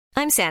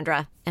I'm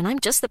Sandra, and I'm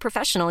just the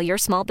professional your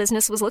small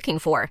business was looking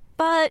for.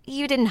 But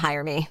you didn't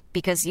hire me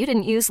because you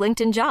didn't use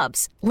LinkedIn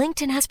Jobs.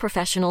 LinkedIn has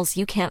professionals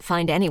you can't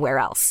find anywhere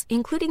else,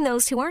 including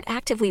those who aren't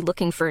actively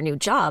looking for a new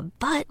job,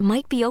 but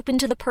might be open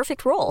to the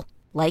perfect role,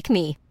 like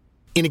me.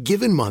 In a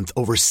given month,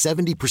 over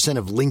 70%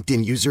 of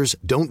LinkedIn users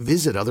don't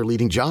visit other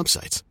leading job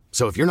sites.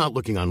 So if you're not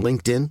looking on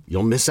LinkedIn,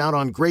 you'll miss out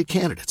on great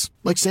candidates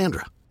like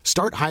Sandra.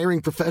 Start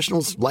hiring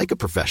professionals like a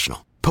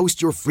professional.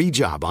 Post your free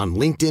job on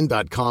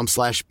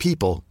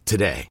linkedin.com/people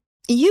today.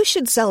 You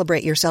should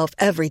celebrate yourself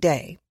every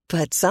day,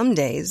 but some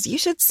days you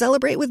should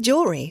celebrate with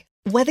jewelry.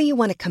 Whether you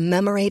want to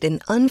commemorate an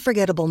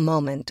unforgettable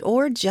moment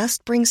or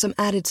just bring some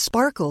added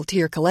sparkle to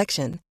your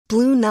collection,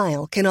 Blue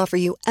Nile can offer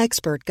you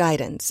expert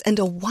guidance and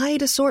a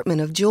wide assortment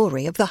of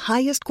jewelry of the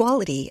highest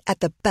quality at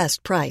the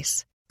best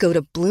price. Go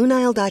to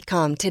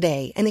BlueNile.com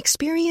today and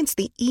experience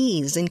the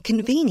ease and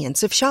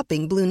convenience of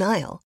shopping Blue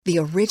Nile, the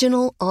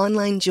original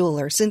online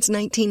jeweler since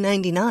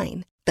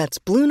 1999. That's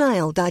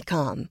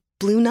BlueNile.com.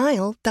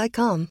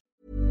 BlueNile.com.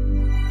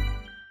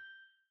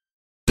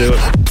 Do it.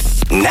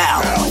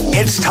 Now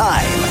it's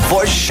time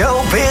for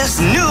Showbiz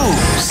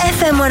News.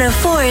 FM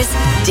 104's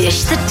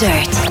Dish the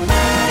Dirt.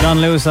 John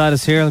Lewis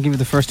is here. I'll give you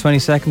the first 20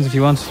 seconds if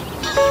you want.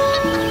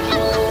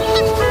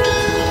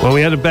 Well,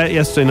 we had a bet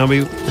yesterday,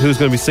 Nobby, who's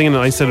going to be singing it.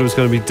 I said it was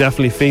going to be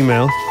definitely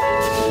female.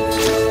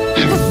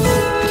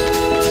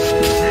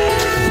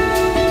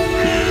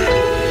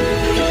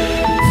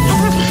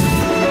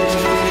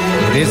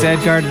 It is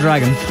Edgar the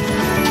Dragon.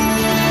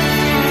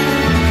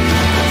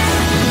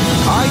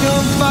 I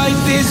don't fight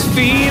this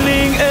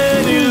feeling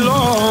any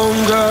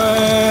longer.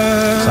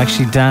 It's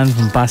actually Dan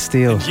from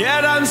Bastille.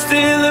 Yet I'm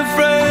still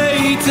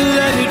afraid to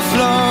let it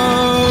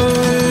flow.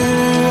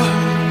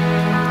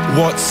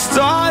 What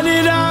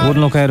started out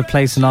Wouldn't look out of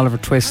place in Oliver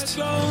Twist.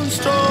 I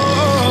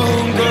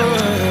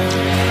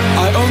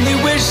only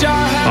wish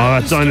I had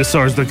Oh, that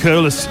dinosaur's the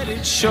coolest. I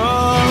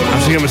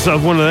have to get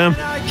myself one of them.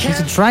 He's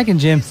a dragon,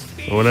 Jim.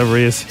 Or whatever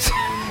he is.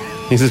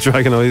 He's a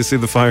dragon. Oh, you see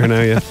the fire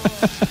now, yeah.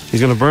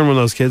 He's going to burn one of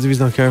those kids if he's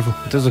not careful.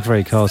 It does look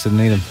very cool, so I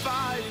didn't need him.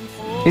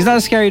 He's not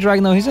a scary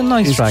dragon, though. He's a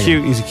nice dragon.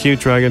 Cute. He's a cute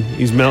dragon.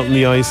 He's melting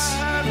the ice.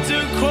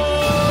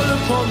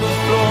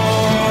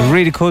 It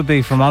really could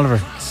be from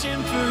Oliver.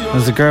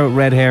 There's a girl with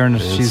red hair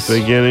and she's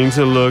beginning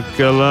to look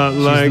a lot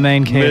like the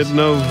main kid.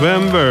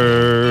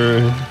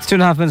 Mid-November. It's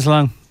 2.5 minutes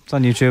long. It's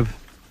on YouTube.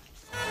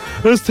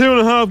 That's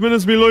 2.5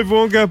 minutes. My life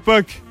won't get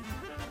back.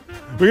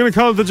 We're going to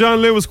call it the John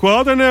Lewis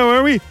Quader now,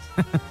 are we?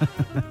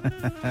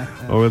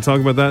 Oh, we'll talk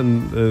about that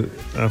in,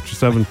 after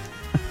 7.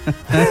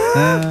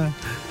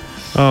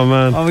 Oh,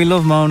 man. Oh, we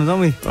love Mona, don't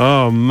we?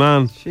 Oh,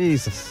 man.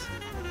 Jesus.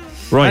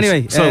 Right.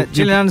 Anyway, so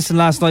Gillian Anderson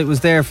last night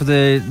was there for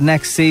the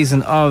next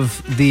season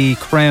of The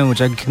Crown, which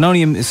I can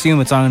only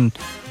assume it's on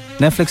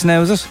Netflix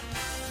now, is it?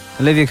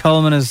 Olivia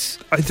Colman is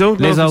I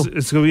don't know Lizzo. if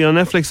it's going to be on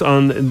Netflix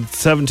on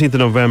 17th of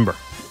November.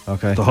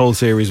 Okay. The whole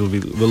series will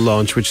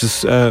launch, which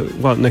is,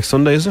 next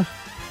Sunday, is it?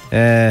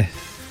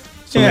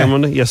 Sunday or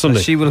Monday? Yeah, Sunday.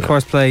 She will, of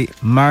course, play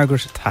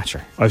Margaret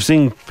Thatcher. I've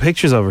seen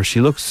pictures of her. She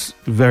looks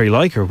very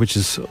like her, which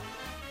is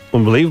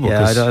unbelievable.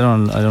 Yeah, I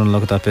don't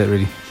look at that bit,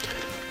 really.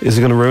 Is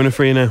it going to ruin it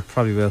for you now?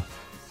 Probably will.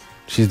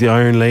 She's the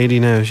Iron Lady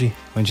now, is she?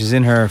 When she's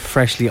in her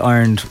freshly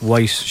ironed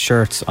white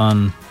shirts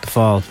on the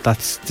fall,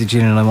 that's the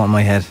Gillian I want in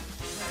my head.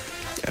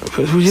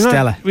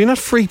 Stella. Were you not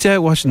freaked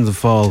out watching The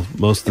Fall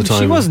most of the time?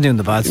 She wasn't doing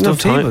the bad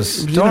stuff. He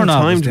was. You didn't have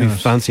Doorknob time was to be doing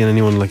it. fancying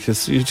anyone like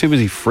this. You're too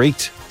busy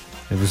freaked.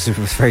 It was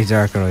very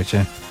dark, alright,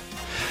 yeah.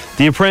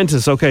 The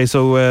Apprentice. Okay,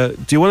 so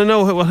do you want to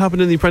know what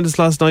happened in The Apprentice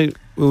last night?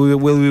 Will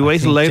we wait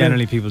till later?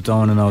 Generally, people don't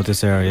want to know at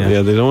this era, yeah.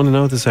 Yeah, they don't want to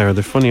know at this era.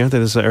 They're funny, aren't they?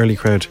 This early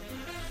crowd.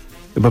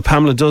 But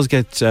Pamela does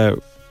get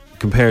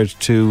compared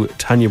to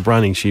Tanya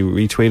Branning. She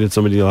retweeted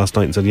somebody last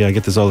night and said, yeah, I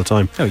get this all the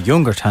time. No,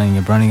 younger Tanya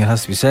Branning, it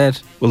has to be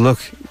said. Well, look,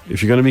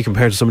 if you're going to be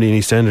compared to somebody in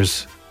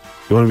EastEnders,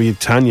 you want to be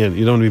Tanya,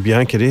 you don't want to be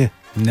Bianca, do you?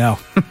 No.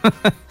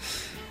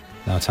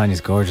 No,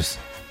 Tanya's gorgeous.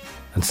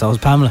 And so is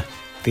Pamela.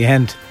 The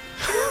end.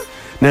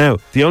 Now,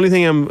 the only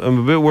thing I'm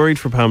a bit worried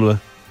for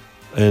Pamela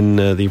in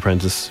The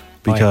Apprentice,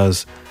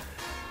 because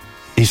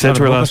he said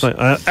to her last night,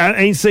 I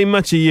ain't saying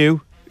much of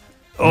you.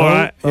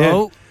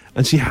 Oh.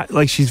 And she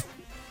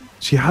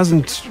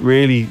hasn't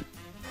really.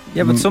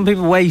 Yeah, but some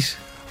people wait.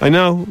 I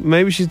know,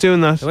 maybe she's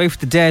doing that. They wait for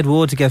the dead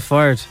wood to get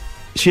fired.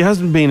 She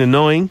hasn't been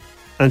annoying,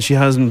 and she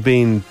hasn't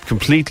been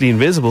completely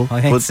invisible.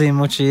 I ain't seen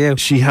much of you.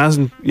 She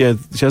hasn't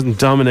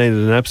dominated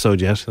an episode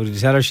yet. So did you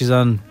tell her she's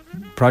on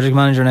Project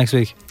Manager next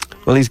week?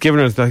 Well, he's given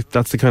her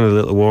that's the kind of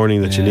little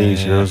warning that you need.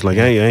 You know, it's like,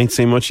 hey, I ain't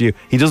seen much of you.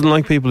 He doesn't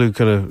like people who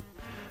kind of.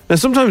 Now,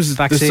 sometimes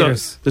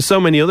there's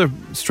so many other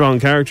strong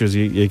characters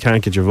you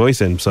can't get your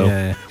voice in. So,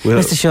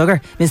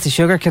 Mr.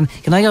 Sugar,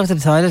 can I go to the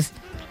toilet?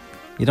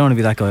 You don't want to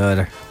be that guy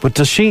either. But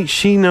does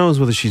she knows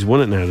whether she's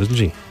won it now, doesn't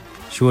she?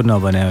 She would know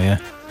by now, yeah.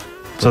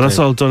 So that's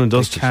all done and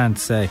dusted. I can't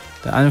say.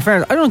 And in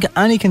fairness, I don't get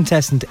any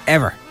contestant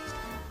ever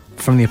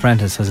from The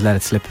Apprentice has let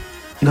it slip.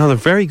 No, they're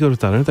very good at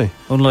that, aren't they?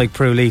 Unlike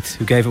Prue Leith,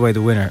 who gave away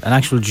the winner. An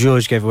actual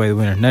judge gave away the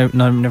winner. No,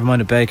 never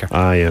mind a baker.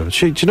 Ah, yeah.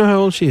 Do you know how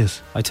old she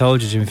is? I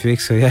told you, Jimmy, a few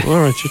weeks ago, yeah.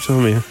 All right, you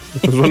told me. Yeah.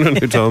 I was wondering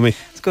who told me.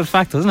 It's a good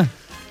fact, isn't it?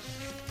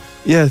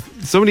 Yeah,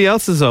 somebody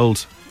else is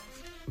old.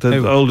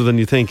 Older than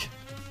you think.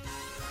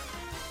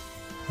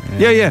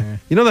 Yeah.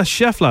 You know that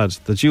chef lad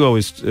that you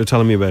always are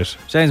telling me about?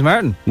 James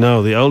Martin?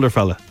 No, the older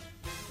fella.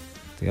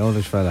 The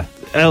older fella.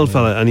 Old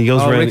fella, and he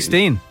goes around. Rick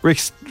Steen.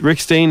 Rick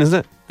Steen,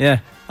 isn't it? Yeah.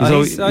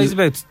 He's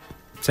about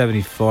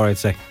 74, I'd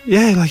say.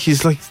 Yeah, I think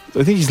he's late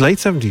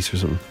 70s or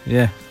something.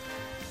 Yeah.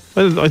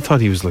 I thought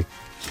he was like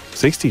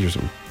 60 or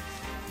something.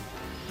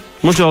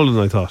 Much older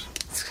than I thought.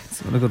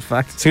 It's not a good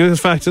fact. It's a good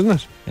fact, isn't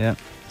it? Yeah.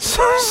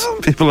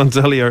 Some people on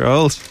telly are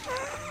old.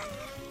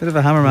 Bit of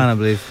a hammerman, I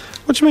believe.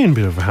 What do you mean,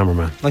 bit of a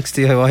hammerman? Likes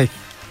DIY.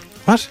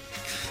 What?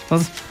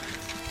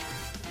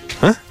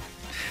 Huh?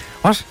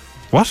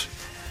 What?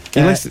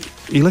 He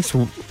likes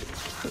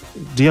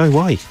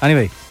DIY.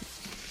 Anyway,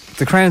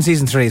 The Crown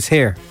Season 3 is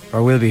here,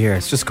 or will be here.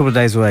 It's just a couple of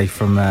days away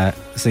from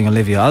seeing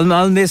Olivia.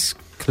 I'll miss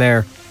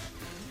Claire.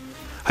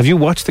 Have you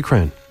watched The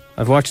Crown?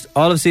 I've watched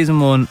all of Season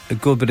 1, a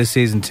good bit of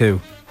Season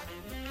 2.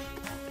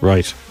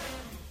 Right.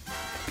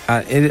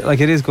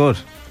 It is good.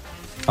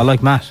 I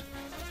like Matt.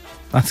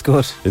 That's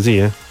good. Is he,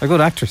 yeah? A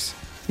good actress.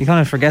 You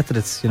kind of forget that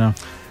it's,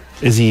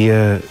 Is he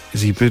a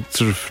bit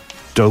sort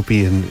of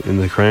dopey in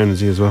The Crown, is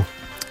he as well?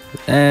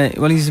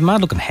 Well, he's a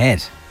mad looking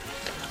head.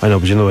 I know,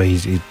 but you know the way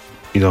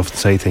he'd often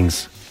say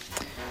things.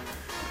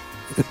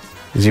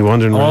 Is he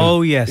wandering around?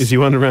 Oh, yes. Is he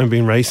wandering around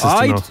being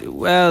racist?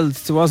 Well,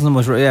 there wasn't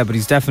much, but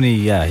he's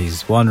definitely,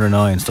 he's wandering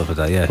eye and stuff like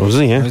that, yeah. Was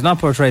he, yeah? He's not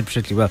portrayed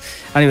particularly well.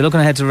 Anyway, looking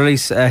ahead to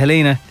release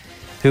Helena,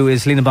 who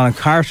is Helena Bonham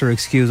Carter,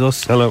 excuse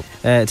us. Hello.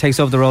 Takes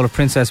over the role of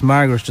Princess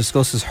Margaret,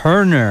 discusses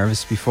her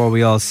nerves before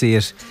we all see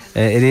it.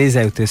 It is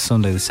out this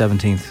Sunday, the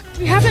 17th.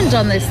 We haven't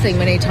done this thing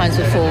many times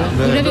before.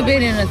 We've never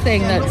been in a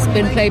thing that's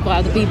been played by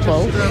other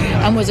people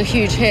and was a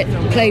huge hit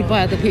played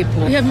by other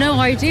people. We have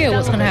no idea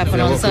what's going to happen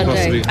on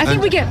Sunday. I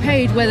think we get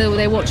paid whether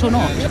they watch or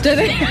not, do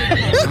they?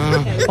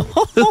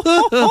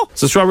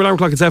 So Strawberry Alarm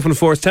Clock, it's F1 It's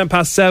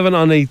 7:10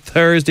 on a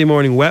Thursday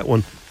morning, wet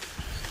one.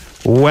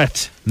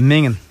 Wet.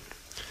 Minging.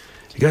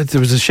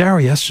 There was a shower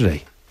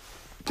yesterday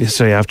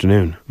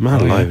afternoon. Man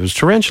alive, it was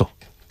torrential.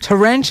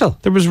 Torrential?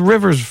 There was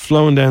rivers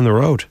flowing down the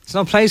road. It's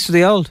no place for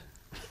the old.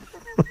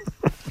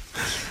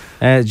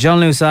 John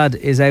Lewis ad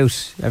is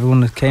out.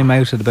 Everyone came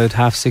out at about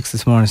 6:30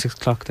 this morning, 6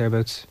 o'clock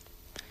thereabouts.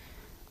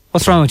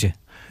 What's wrong with you?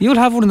 You'll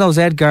have one of those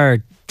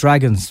Edgar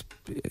dragons.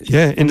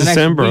 Yeah, in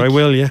December, I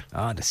will, yeah.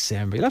 Oh,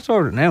 December. You'll have to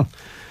order it now.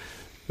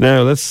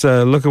 Now, let's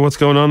look at what's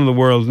going on in the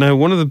world. Now,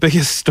 one of the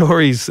biggest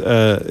stories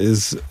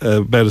is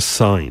about a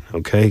sign,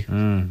 okay?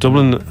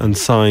 Dublin and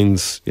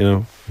signs,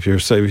 if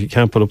you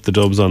can't put up the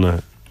dubs on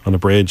a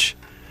bridge.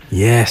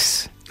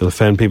 Yes. You'll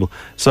offend people.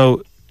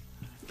 So,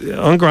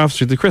 on Grafton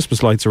Street, the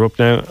Christmas lights are up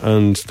now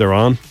and they're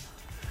on.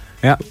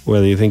 Yeah.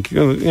 Whether you think, it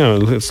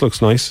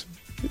looks nice.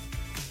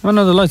 Oh,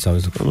 no, the lights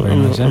always look very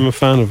nice. I'm a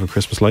fan of a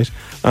Christmas light.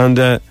 And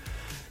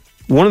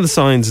one of the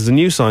signs is a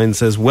new sign that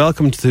says,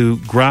 "Welcome to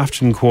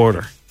Grafton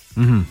Quarter."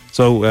 Mm-hmm.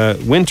 So,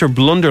 Winter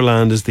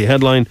Blunderland is the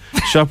headline.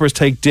 Shoppers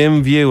take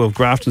dim view of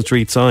Grafton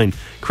Street sign.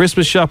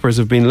 Christmas shoppers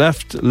have been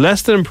left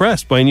less than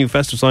impressed by a new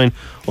festive sign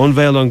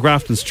unveiled on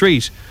Grafton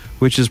Street,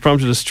 which has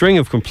prompted a string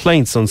of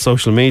complaints on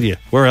social media.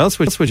 Where else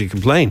would you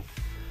complain?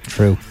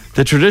 True.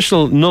 The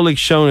traditional Nullig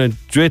Shona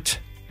Drit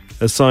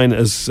sign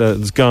is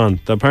gone.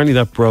 Apparently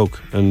that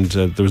broke and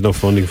there was no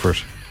funding for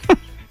it.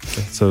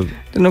 So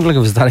didn't look like it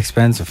was that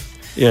expensive.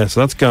 Yeah, so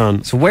that's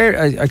gone. So where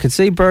I could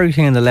see Burger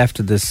King on the left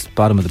of this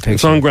bottom of the picture.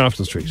 It's on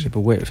Grafton Street. But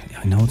where?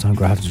 I know it's on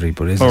Grafton Street,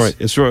 but is it? All right,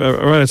 it's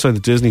right outside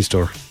the Disney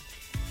store.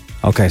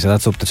 Okay, so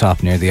that's up the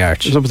top near the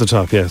arch. It's up at the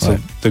top, yeah. So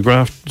right.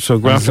 Grafton.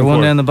 Is there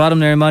one down the bottom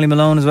near Molly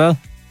Malone as well?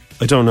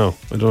 I don't know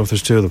if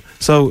there's two of them.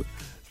 So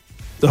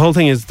the whole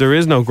thing is there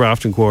is no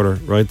Grafton Quarter,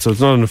 right? So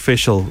it's not an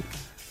official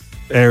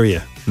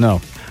area. No.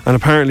 And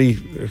apparently,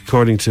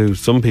 according to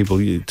some people,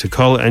 to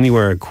call it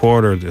anywhere a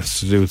quarter is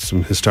to do with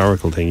some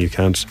historical thing. You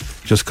can't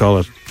just call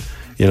it,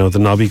 the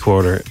Nobby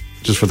Quarter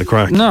just for the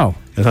crack. No.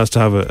 It has to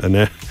have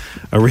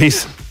a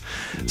reason.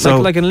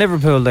 So, like in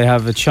Liverpool, they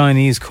have a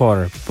Chinese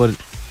quarter, but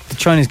the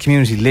Chinese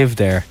community live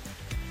there.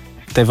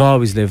 They've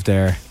always lived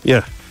there.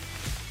 Yeah.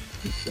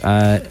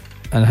 And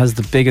it has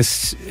the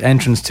biggest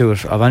entrance to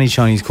it of any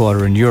Chinese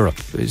quarter in Europe.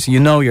 So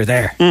you're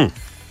there. Mm.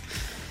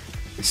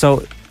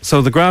 So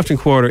the Grafton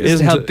Quarter isn't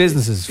to help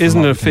businesses.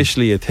 Isn't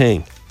officially a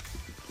thing.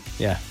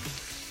 Yeah.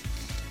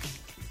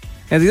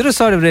 Now the other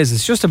side of it is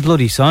it's just a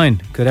bloody sign.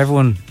 Could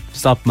everyone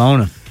stop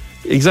moaning?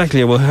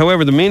 Exactly. Well,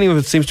 however, the meaning of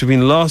it seems to have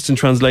been lost in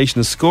translation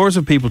as scores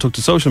of people took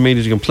to social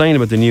media to complain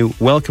about the new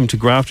 "Welcome to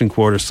Grafton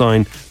Quarter"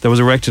 sign that was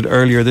erected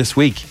earlier this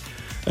week.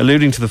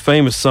 Alluding to the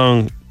famous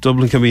song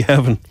 "Dublin Can Be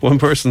Heaven," one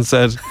person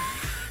said,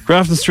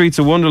 "Grafton Street's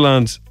a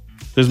wonderland.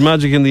 There's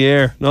magic in the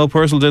air. Noel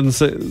Purcell didn't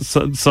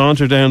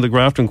saunter down the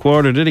Grafton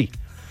Quarter, did he?"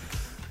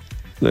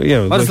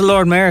 Yeah, what does the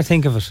Lord Mayor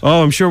think of it?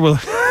 Oh, I'm sure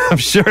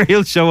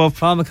he'll show up.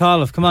 Paul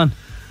McAuliffe, come on.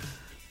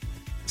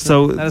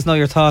 So let us know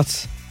your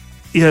thoughts.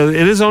 Yeah,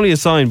 it is only a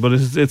sign, but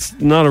it's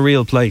not a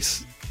real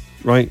place,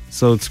 right?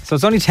 So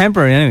it's only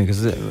temporary anyway,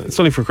 because it's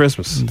only for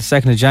Christmas. The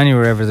 2nd of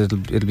January, wherever it'll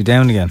be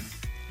down again.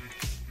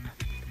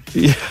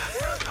 Yeah,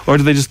 or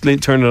do they just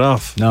turn it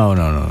off? No,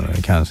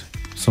 they can't.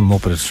 Some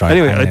muppet is trying.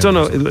 Anyway, I don't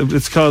know.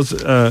 It's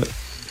caused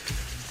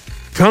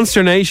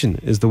consternation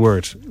is the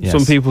word. Yes.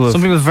 Some people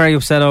are very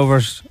upset over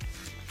it.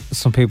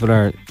 Some people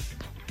are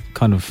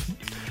kind of,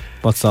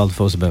 what's all the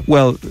fuss about?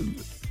 Well,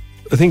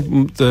 I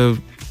think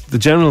the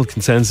general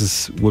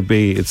consensus would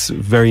be it's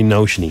very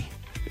notiony.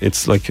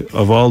 It's like,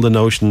 of all the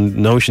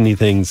notiony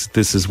things,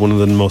 this is one of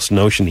the most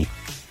notiony,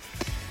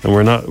 and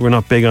we're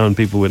not big on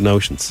people with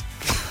notions.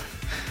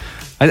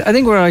 I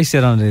think where I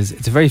sit on it is,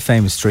 it's a very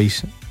famous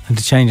street, and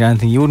to change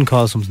anything, you wouldn't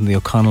call something the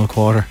O'Connell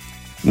Quarter.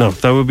 No,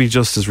 that would be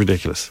just as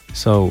ridiculous.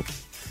 So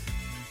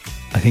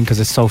I think because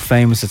it's so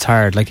famous, it's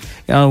hard. Like,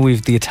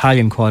 we've the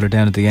Italian Quarter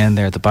down at the end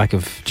there, at the back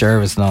of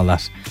Jervis and all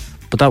that,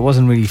 but that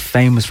wasn't really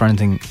famous for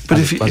anything. But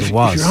if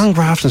you're on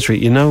Grafton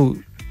Street, you know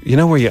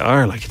where you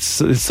are. Like,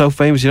 it's so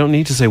famous, you don't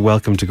need to say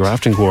welcome to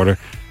Grafton Quarter.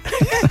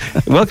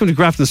 Welcome to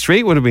Grafton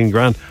Street would have been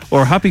grand,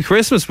 or Happy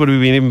Christmas would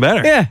have been even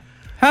better. Yeah,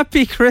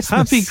 Happy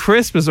Christmas. Happy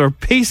Christmas, or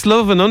peace,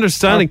 love and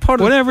understanding,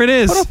 whatever it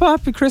is. Put up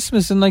Happy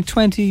Christmas in like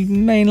 20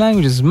 main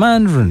languages.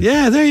 Mandarin.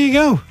 Yeah, there you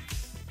go.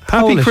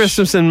 Happy Polish.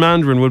 Christmas in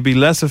Mandarin would be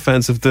less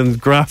offensive than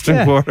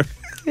Grafton Quarter.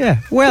 Yeah,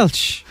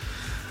 Welsh,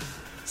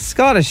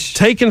 Scottish.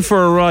 Taken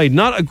for a ride.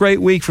 Not a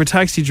great week for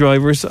taxi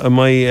drivers.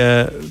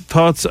 My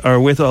thoughts are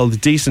with all the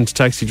decent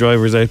taxi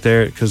drivers out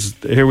there, because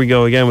here we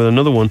go again with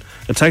another one.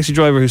 A taxi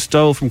driver who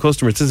stole from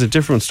customers. This is a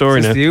different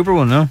story now. It's the Uber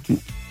one, no?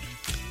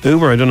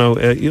 Uber, I don't know,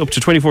 up to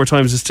 24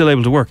 times is still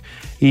able to work.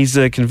 He's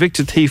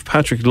convicted thief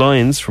Patrick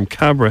Lyons from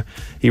Cabra.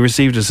 He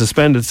received a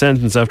suspended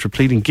sentence after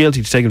pleading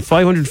guilty to taking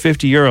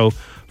 €550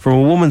 from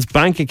a woman's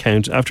bank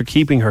account after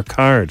keeping her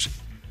card.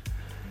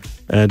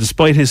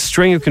 Despite his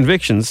string of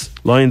convictions,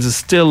 Lyons is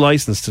still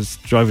licensed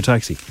to drive a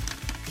taxi.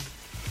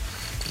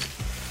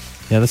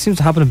 Yeah, that seems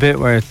to happen a bit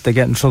where they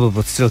get in trouble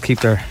but still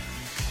keep their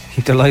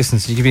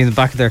licence. You could be in the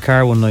back of their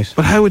car one night.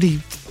 But how would he,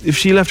 if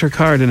she left her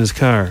card in his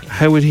car,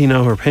 how would he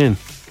know her PIN?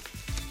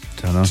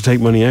 Don't know. To take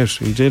money out.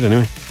 He did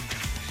anyway.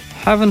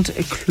 Haven't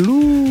a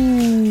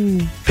clue.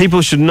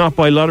 People should not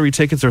buy lottery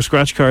tickets or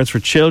scratch cards for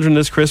children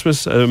this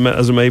Christmas,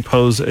 as it may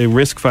pose a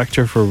risk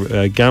factor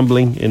for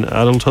gambling in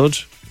adulthood.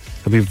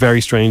 It'd be a very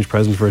strange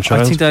present for a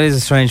child. I think that is a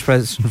strange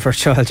present for a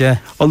child, yeah.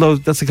 Although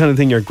that's the kind of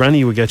thing your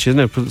granny would get you,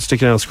 isn't it?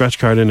 Sticking out a scratch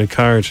card in a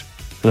card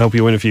and hope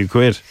you win a few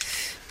quid.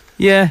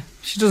 Yeah,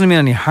 she doesn't mean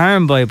any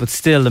harm by it, but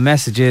still the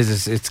message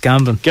is it's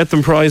gambling. Get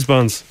them prize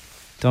bonds.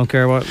 Don't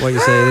care what you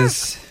say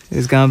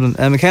is gambling.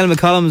 Michaela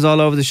McCollum is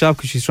all over the shop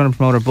because she's trying to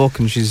promote her book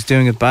and she's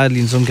doing it badly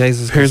in some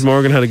cases. Piers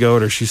Morgan had a go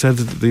at her. She said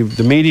that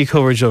the media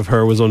coverage of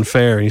her was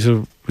unfair. And he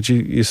said, but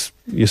you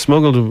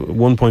smuggled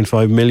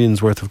 1.5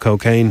 million's worth of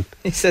cocaine.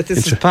 He said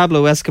this is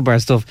Pablo Escobar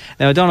stuff.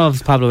 Now I don't know if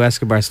it's Pablo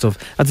Escobar stuff.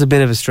 That's a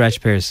bit of a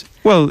stretch, Piers.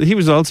 Well, he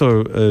was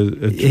also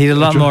a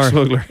lot drug more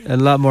smuggler. A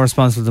lot more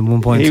responsible than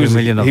 1.2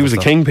 million of He was a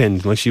stuff. kingpin,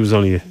 like she was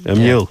only a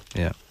mule.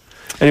 Yeah.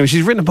 Anyway,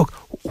 she's written a book.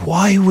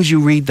 Why would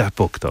you read that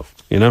book though?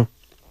 You know?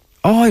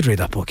 Oh, I'd read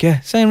that book,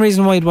 yeah. Same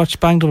reason why you'd watch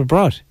Banged Up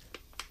Abroad.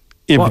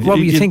 Yeah, what were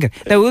you thinking?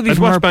 Now, it will be I'd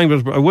from watch her, Banged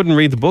Up. I wouldn't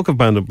read the book of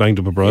Banged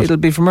Up Abroad. It'll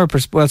be from her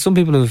perspective. Well, some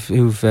people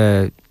who've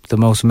the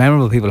most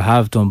memorable people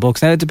have done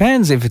books. Now, it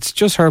depends if it's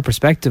just her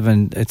perspective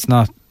and it's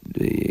not,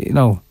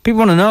 people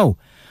want to know,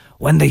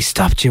 when they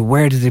stopped you,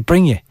 where did they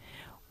bring you?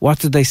 What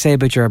did they say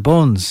about your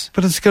buns?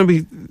 But this is going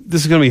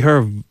to be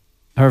her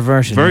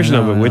version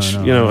of it, which,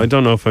 I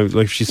don't know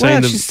if she's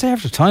saying that she's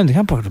served her time. They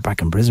can't put her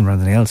back in prison or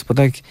anything else. But,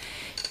 like,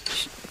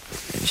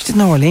 she didn't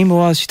know where Lima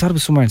was. She thought it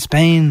was somewhere in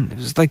Spain. It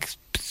was like...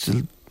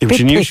 but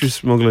she knew she was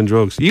smuggling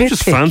drugs. You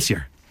just fancy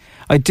her.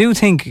 I do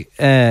think...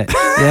 yeah.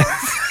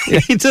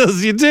 He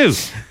does, you do.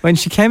 When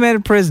she came out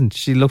of prison,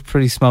 she looked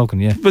pretty smoking,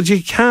 yeah. But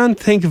you can't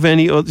think of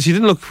any other... She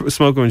didn't look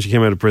smoking when she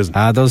came out of prison.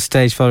 Those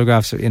stage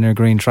photographs in her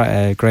grey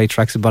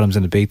tracksuit bottoms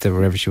in Ibiza,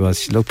 wherever she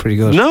was, she looked pretty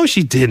good. No,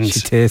 she didn't.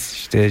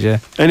 She did, yeah.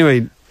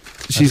 Anyway,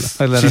 she's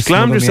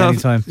glammed herself...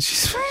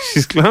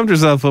 She's glammed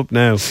herself up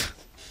now.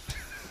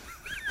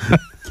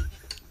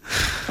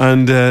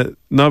 And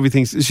Nobby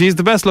thinks she's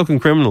the best looking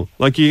criminal.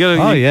 Like, you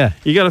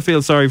gotta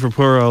feel sorry for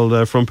poor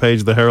old front page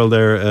of the Herald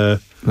there.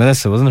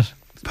 Melissa, wasn't it?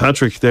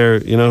 Patrick there,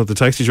 the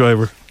taxi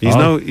driver. He's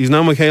no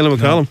Michaela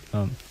McCollum.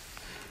 No.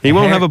 He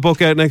won't have a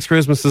book out next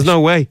Christmas. There's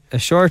no way. A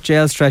short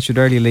jail stretch with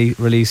early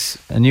release,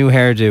 a new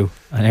hairdo,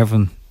 and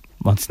everyone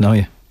wants to know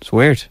you. It's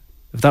weird.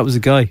 If that was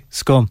a guy,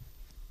 scum.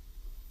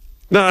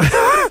 No,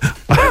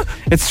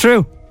 it's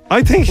true.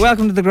 I think.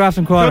 Welcome to the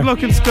Grafton Quarter. Good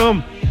looking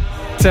scum.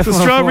 The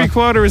Strawberry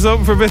Quarter is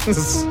open for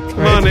business. Come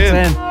on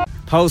in.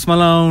 Post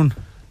Malone.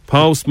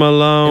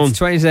 It's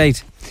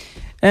 28.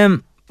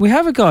 We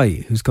have a guy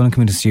who's going to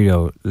come into the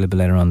studio a little bit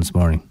later on this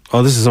morning.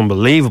 Oh, this is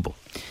unbelievable.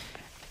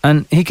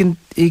 And he can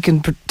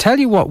tell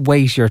you what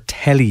weight your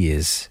telly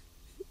is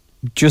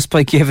just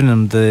by giving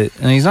him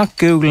and he's not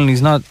Googling,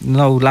 he's not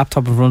no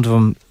laptop in front of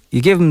him.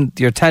 You give him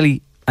your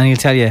telly and he'll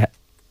tell you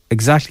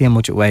exactly how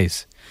much it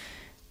weighs.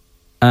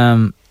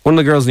 One of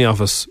the girls in the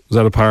office was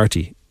at a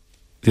party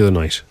the other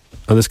night,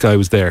 and this guy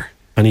was there,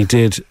 and he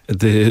did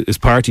his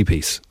party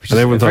piece, and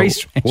everyone thought,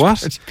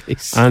 "What?"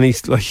 And he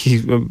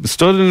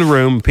stood in the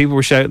room. People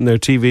were shouting their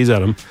TVs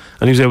at him,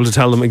 and he was able to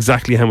tell them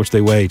exactly how much they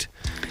weighed.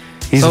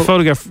 He's a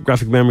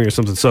photographic memory or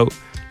something. So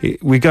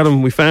we got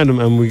him, we found him,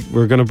 and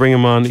we're going to bring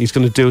him on. He's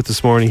going to do it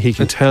this morning. He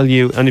can tell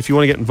you, and if you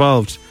want to get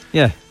involved,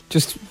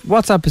 just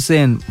WhatsApp us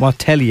in what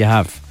telly you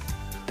have,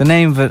 the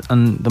name of it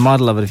and the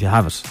model of it if you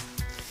have it.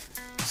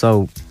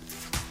 So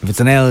if it's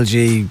an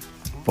LG,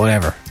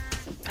 whatever,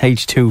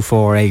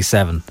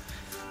 H24A7,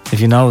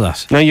 if you know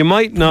that. Now you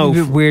might know. It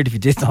would be weird if you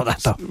did know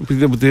that though.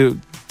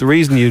 The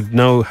reason you'd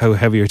know how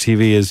heavy your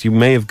TV is, you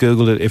may have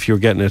Googled it if you're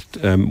getting it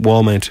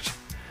wall mounted,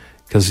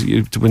 because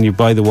when you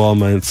buy the wall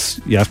mounts,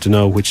 you have to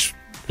know which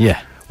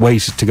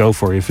weight to go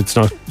for. If it's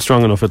not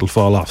strong enough, it'll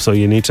fall off. So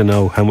you need to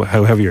know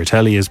how heavy your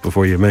telly is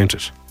before you mount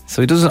it.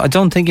 So he doesn't. I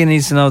don't think he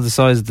needs to know the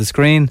size of the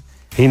screen.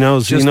 He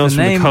knows. He knows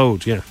from the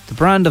code. Yeah, the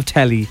brand of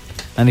telly.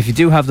 And if you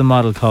do have the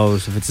model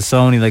code, if it's a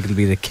Sony, like it'll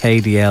be the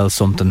KDL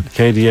something.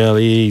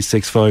 KDL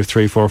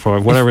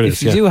E65345, whatever it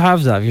is. If you do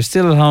have that, if you're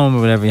still at home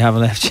or whatever, you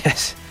haven't left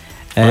yet.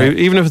 Or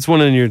even if it's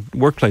one in your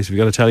workplace, if you've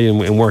got a telly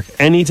in work,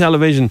 any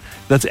television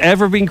that's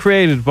ever been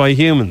created by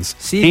humans,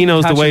 he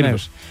knows the weight of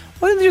it.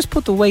 Why don't they just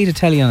put the weight of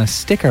telly on a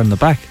sticker on the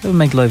back? That would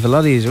make life a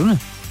lot easier,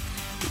 wouldn't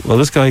it? Well,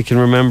 this guy can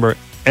remember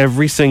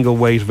every single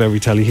weight of every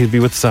telly. He'd be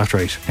with the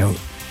Satrate. No,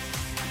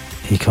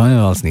 he kind of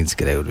also needs to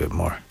get out a bit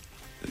more.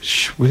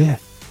 Shh, will you?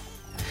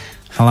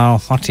 Hello,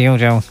 what do you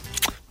do?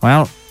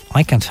 Well,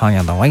 I can tell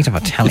you the weight of a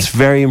telly. It's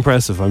very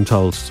impressive, I'm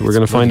told. So we're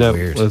going to find out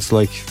what it's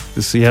like.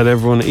 He had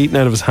everyone eating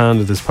out of his hand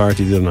at this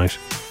party the other night.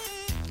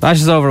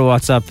 Lash is over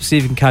WhatsApp. See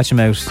if you can catch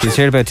him out. He's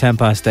here about 10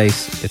 past 8.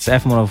 It's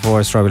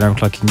FM104 Strawberry Alarm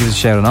Clock. You can give us a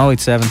shout on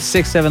 087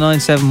 679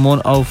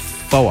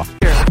 7104.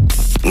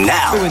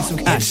 Now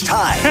it's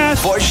time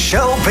for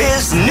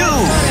Showbiz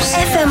News.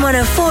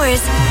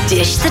 FM104's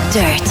Dish the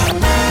Dirt.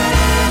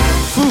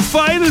 Foo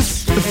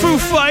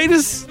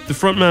Fighters, the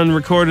frontman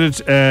recorded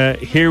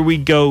Here We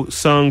Go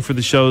song for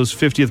the show's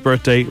 50th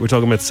birthday. We're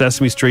talking about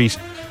Sesame Street.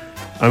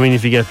 I mean,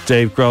 if you get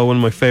Dave Grohl, one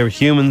of my favourite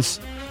humans,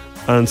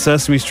 and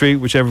Sesame Street,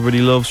 which everybody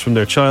loves from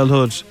their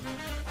childhood,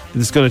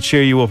 it's going to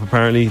cheer you up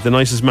apparently. The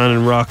nicest man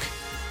in rock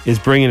is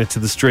bringing it to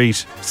the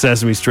street,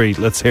 Sesame Street.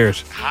 Let's hear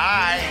it.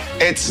 Hi.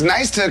 It's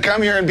nice to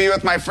come here and be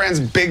with my friends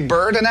Big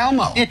Bird and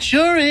Elmo. It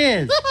sure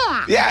is.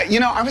 Yeah,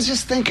 I was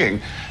just thinking,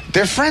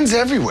 they're friends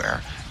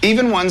everywhere.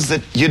 Even ones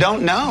that you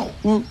don't know.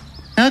 Well,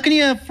 how can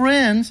you have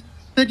friends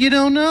that you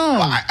don't know?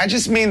 Well, I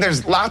just mean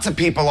there's lots of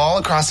people all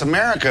across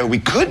America we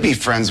could be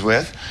friends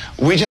with.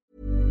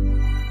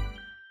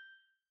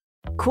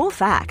 Cool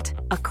fact,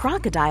 a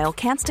crocodile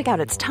can't stick out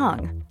its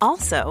tongue.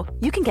 Also,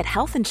 you can get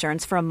health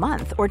insurance for a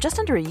month or just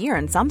under a year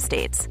in some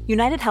states.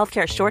 United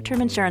Healthcare short-term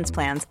insurance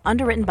plans,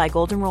 underwritten by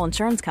Golden Rule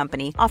Insurance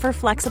Company, offer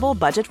flexible,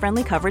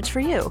 budget-friendly coverage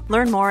for you.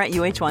 Learn more at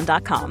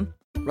UH1.com.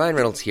 Ryan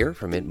Reynolds here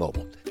from Mint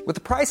Mobile. With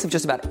the price of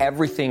just about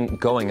everything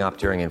going up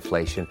during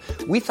inflation,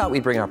 we thought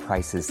we'd bring our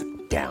prices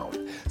down.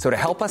 So to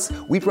help us,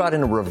 we brought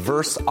in a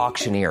reverse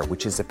auctioneer,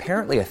 which is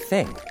apparently a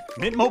thing.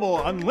 Mint Mobile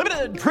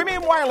Unlimited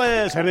Premium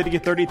Wireless. How to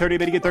get 30, 30,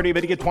 how to get 30, how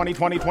to get 20,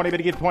 20, 20, how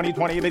to get 20,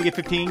 20, how to get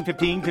 15,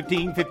 15,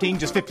 15, 15,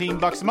 just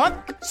 $15 a month?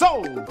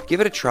 Sold!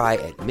 Give it a try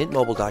at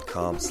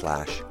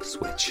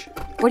mintmobile.com/switch.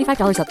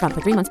 $45 up front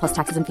for 3 months plus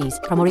taxes and fees.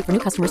 Promo rate for new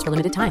customers for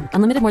limited time.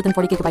 Unlimited more than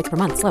 40 gigabytes per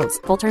month. Slows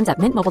full terms at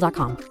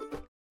mintmobile.com.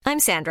 I'm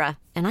Sandra,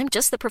 and I'm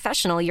just the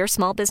professional your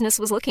small business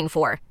was looking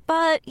for.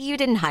 But you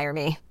didn't hire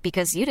me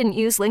because you didn't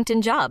use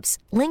LinkedIn Jobs.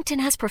 LinkedIn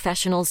has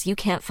professionals you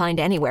can't find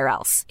anywhere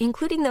else,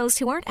 including those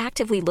who aren't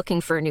actively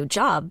looking for a new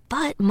job,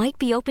 but might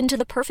be open to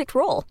the perfect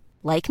role,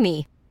 like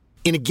me.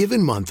 In a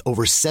given month,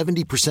 over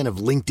 70% of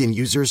LinkedIn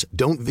users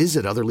don't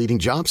visit other leading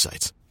job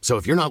sites. So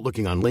if you're not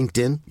looking on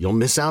LinkedIn, you'll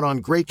miss out on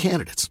great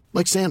candidates,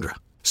 like Sandra.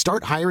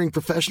 Start hiring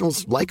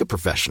professionals like a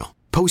professional.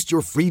 Post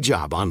your free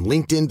job on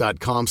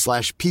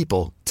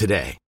linkedin.com/people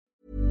today.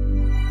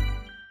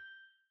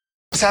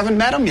 Haven't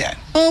met them yet.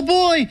 Oh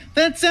boy,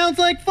 that sounds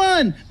like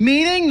fun.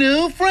 Meeting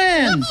new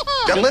friends.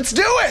 Then let's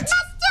do it.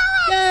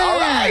 Yeah. All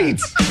right.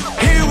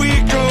 Here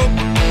we go.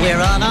 We're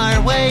on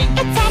our way.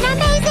 It's an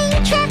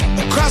amazing trip.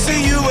 Across the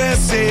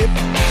USA.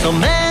 So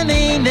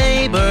many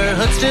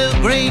neighborhoods to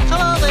greet.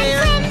 Hello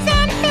there. Friends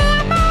and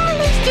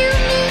families to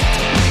meet.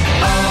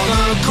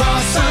 All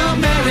across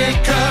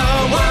America.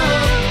 Whoa.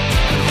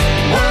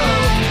 Whoa.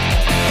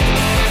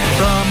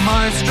 From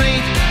our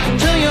street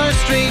to your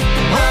street.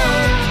 Whoa.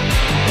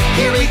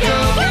 Here we go.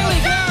 Here we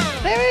go.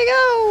 There we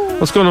go.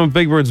 What's going on with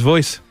Big Bird's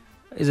voice?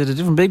 Is it a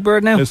different Big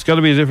Bird now? It's got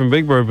to be a different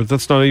Big Bird, but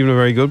that's not even a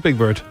very good Big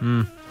Bird.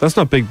 That's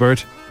not Big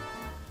Bird.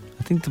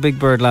 I think the Big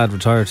Bird lad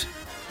retired.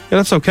 Yeah,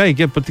 that's okay.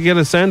 But to get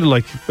it sounded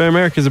like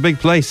America's a big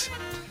place.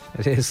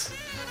 It is.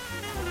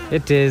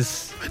 It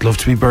is. I'd love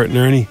to be Bert and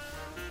Ernie.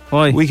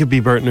 Why? We could be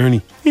Bert and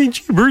Ernie. Hey,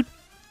 gee, Bert.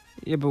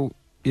 Yeah, but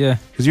yeah,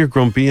 because you're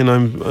grumpy and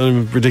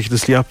I'm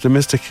ridiculously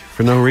optimistic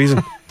for no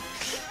reason.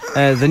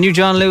 The new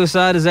John Lewis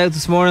ad is out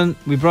this morning.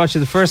 We brought you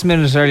the first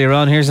minute earlier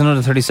on. Here's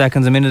another 30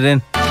 seconds, a minute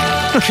in.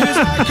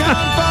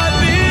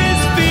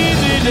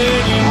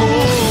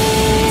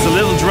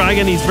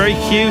 dragon. He's very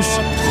cute.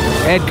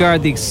 Edgar,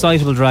 the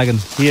excitable dragon.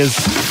 He has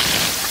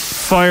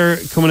fire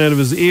coming out of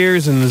his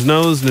ears and his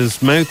nose and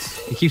his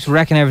mouth. He keeps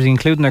wrecking everything,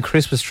 including our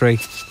Christmas tree.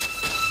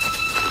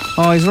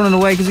 Oh, he's running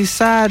away because he's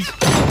sad.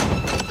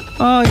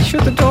 Oh, he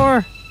shut the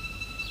door.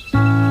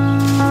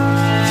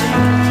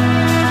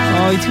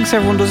 Oh, he thinks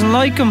everyone doesn't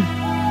like him.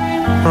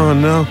 Oh,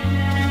 no.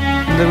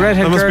 And the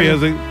redhead That must girl.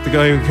 be the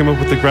guy who came up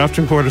with the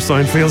Grafton Quarter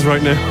sign feels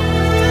right now.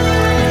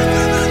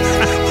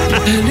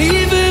 And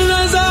even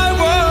as I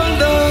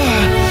wonder,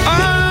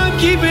 I'm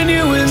keeping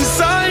you in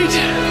sight.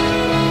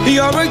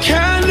 You're a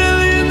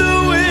candle in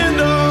the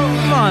window.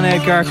 Come on,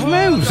 Edgar, come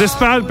out. This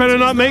bad better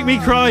not make me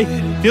cry.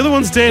 The other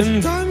ones did.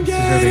 He's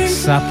a big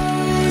sap.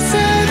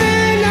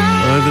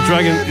 The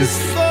dragon is...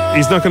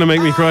 He's not going to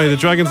make me cry. The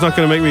dragon's not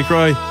going to make me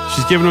cry.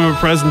 She's giving him a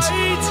present.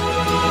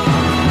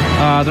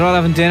 Oh, they're all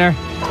having dinner.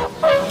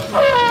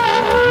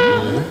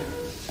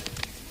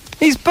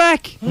 He's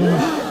back.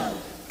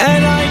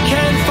 And I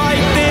can't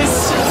fight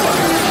this.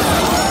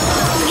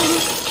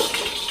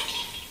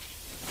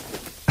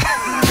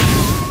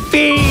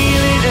 Feel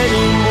it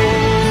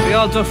anymore. They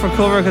all duck for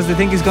cover because they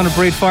think he's going to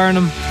breathe fire in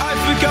them. I've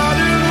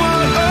forgotten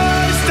what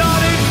I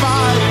started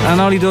fighting. And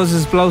all he does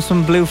is blow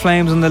some blue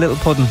flames on the little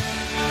pudding.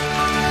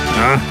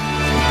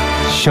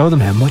 Show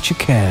them how much you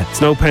care.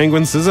 Snow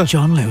Penguins, is it?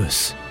 John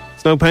Lewis.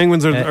 Snow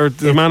Penguins or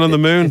the Man on the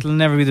Moon. It'll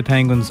never be the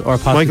Penguins or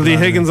possibly Michael D.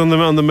 Higgins on the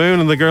moon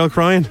and the girl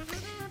crying.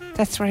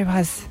 That's where he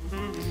was.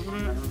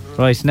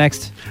 Right,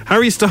 next.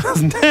 Harry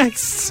Styles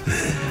next.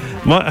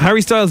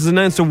 Harry Styles has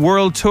announced a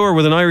world tour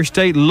with an Irish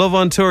date. Love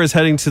on Tour is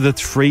heading to the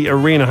 3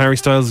 Arena. Harry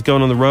Styles is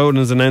going on the road and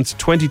has announced a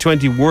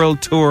 2020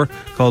 world tour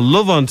called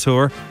Love on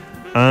Tour.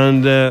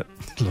 And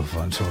Love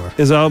on Tour.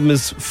 His album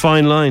is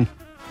Fine Line.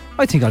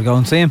 I think I'll go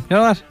and see him. You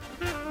know that?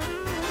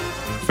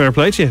 Fair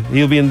play to you.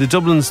 He'll be in the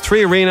Dublin's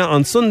 3 Arena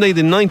on Sunday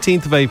the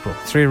 19th of April.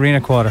 3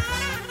 Arena quarter.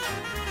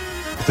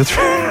 The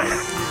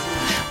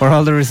Where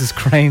all there is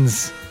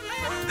cranes.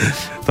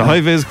 The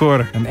high-vis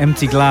quarter. And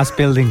empty glass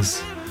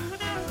buildings.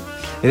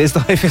 It is the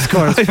high-vis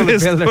quarter. It's full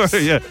of builders. Quarter,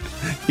 yeah.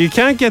 You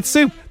can't get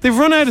soup. They've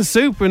run out of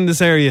soup in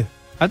this area.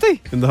 Have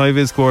they? In the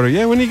high-vis quarter.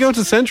 Yeah, when you go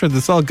to Centra,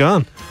 it's all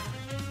gone.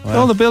 Wow.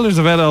 All the builders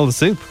have had all the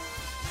soup.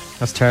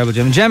 That's terrible,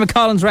 Jim. Gemma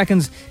Collins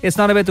reckons it's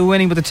not about the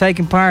winning but the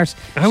taking part.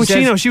 How would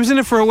she know? She was in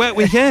it for a wet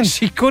weekend.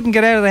 She couldn't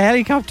get out of the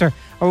helicopter,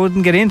 or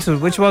wouldn't get into it.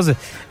 Which was it?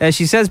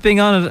 She says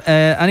being on it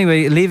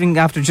anyway, leaving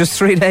after just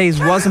 3 days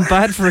wasn't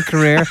bad for a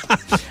career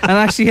and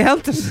actually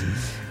helped it.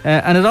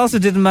 And it also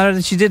didn't matter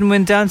that she didn't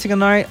win Dancing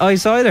on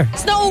Ice either.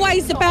 It's not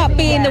always about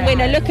being the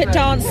winner. Look at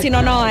Dancing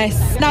on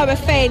Ice. No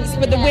offence,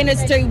 but the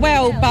winners do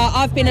well, but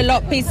I've been a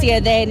lot busier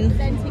than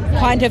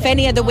kind of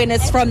any of the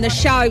winners from the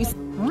shows.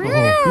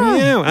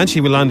 Yeah, and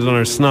she landed on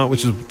her snot,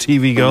 which is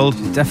TV gold.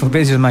 Definitely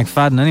busier than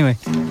McFadden anyway.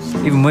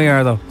 Even we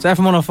are though. It's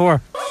FM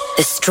 104.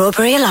 The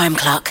Strawberry Alarm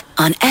Clock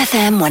on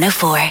FM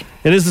 104.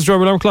 It is the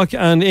Strawberry Alarm Clock,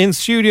 and in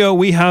studio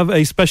we have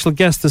a special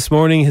guest this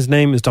morning. His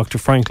name is Dr.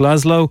 Frank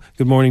Laszlo.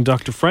 Good morning,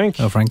 Dr. Frank.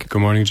 Hello, Frank.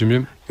 Good morning,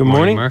 Jim. Good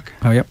morning, Mark.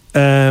 How are you?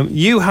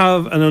 You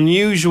have an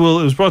unusual,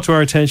 it was brought to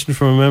our attention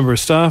from a member of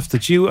staff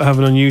that you have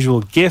an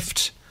unusual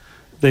gift.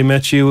 They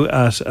met you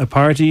at a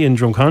party in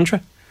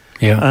Drumcondra.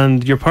 Yeah.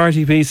 And your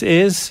party piece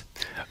is?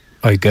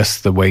 I guess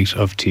the weight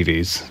of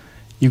TVs.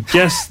 You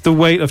guess the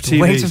weight of TVs?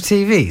 The weight of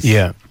TVs?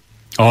 Yeah.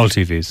 All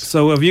TVs.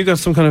 So have you got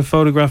some kind of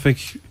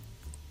photographic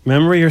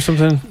memory or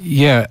something?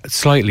 Yeah,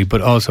 slightly,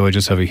 but also I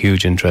just have a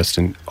huge interest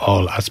in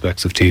all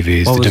aspects of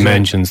TVs, the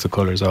dimensions, the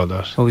colours, all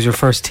that. What was your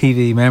first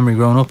TV memory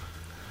growing up?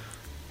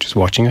 Just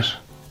watching it.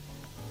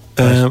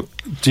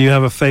 Do you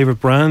have a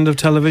favourite brand of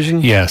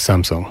television? Yeah,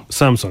 Samsung.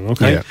 Samsung,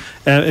 okay.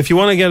 Yeah. If you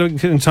want to get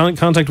in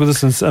contact with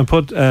us and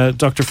put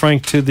Dr.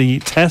 Frank to the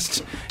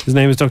test, his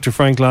name is Dr.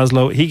 Frank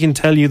Laszlo. He can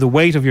tell you the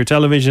weight of your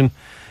television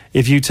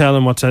if you tell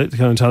him what kind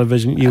of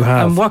television you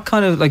have. And what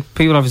kind of, like,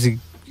 people obviously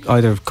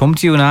either come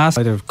to you and ask,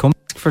 either come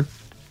for,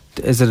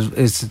 is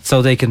it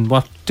so they can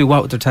do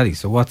what with their telly?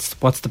 So what's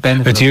the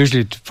benefit? It's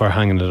usually for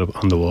hanging it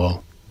up on the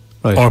wall.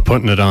 Right. Or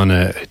putting it on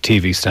a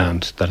TV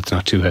stand, that it's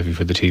not too heavy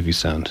for the TV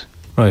stand.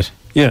 Right.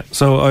 Yeah,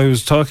 so I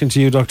was talking to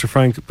you, Dr.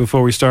 Frank,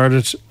 before we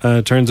started.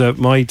 Turns out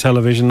my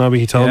television, Nobby,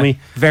 he told me.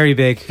 Very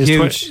big,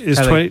 huge.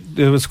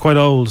 It was quite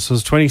old, so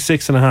it's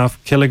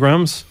 26.5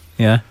 kilograms.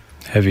 Yeah.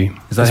 Heavy.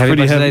 Is that heavy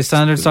by today's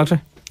standards,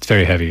 Doctor? It's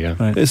very heavy, yeah.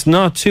 Right. It's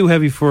not too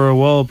heavy for a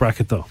wall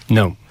bracket, though.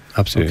 No,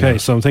 absolutely Okay,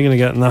 not. so I'm thinking of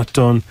getting that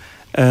done.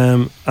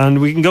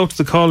 And we can go to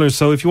the callers.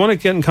 So if you want to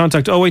get in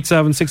contact,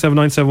 087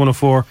 6797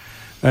 104.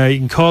 You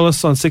can call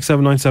us on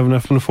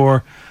 6797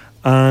 F104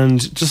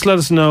 and just let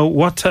us know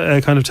what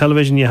kind of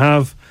television you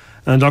have.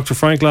 And Dr.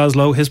 Frank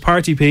Laszlo, his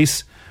party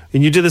piece.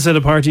 And you did this at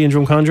a party in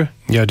Drumcondra?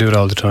 Yeah, I do it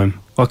all the time.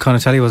 What kind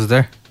of telly was it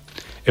there?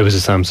 It was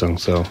a Samsung,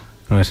 so...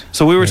 Right.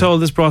 So we were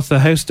told this brought the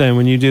house down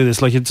when you do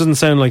this. Like, it doesn't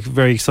sound like a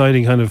very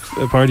exciting kind of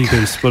a party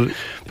piece, but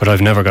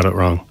I've never got it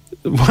wrong.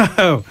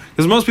 Wow,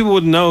 because most people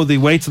wouldn't know the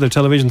weights of their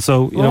television.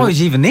 So why would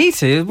you even need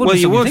to? Well,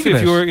 you would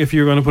if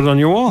you were going to put it on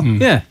your wall.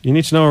 Yeah, you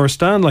need to know where a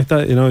stand like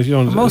that. If you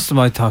don't. Most of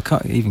my talk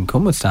even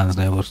come with stands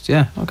now, but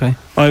yeah, okay.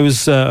 I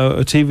was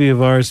a TV of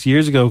ours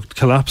years ago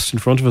collapsed in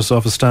front of us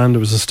off a stand.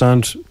 There was a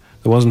stand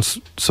that wasn't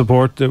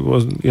support. It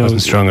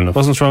wasn't strong enough.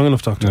 Wasn't strong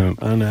enough, Doctor,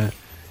 and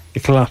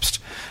it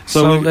collapsed.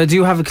 So do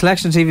you have a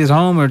collection of TVs at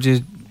home, or do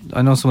you?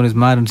 I know someone who's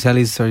mad on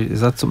tellies. Or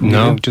is that something?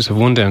 No, just have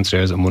one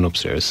downstairs and one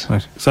upstairs.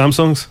 Right.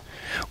 Samsungs?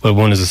 Well,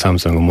 one is a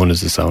Samsung and one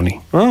is a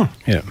Sony. Oh.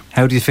 Yeah.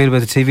 How do you feel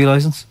about the TV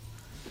licence?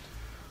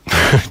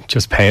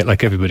 Just pay it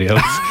like everybody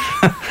else.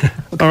 Okay.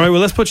 All right, well,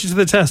 let's put you to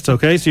the test,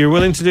 okay? So you're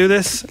willing to do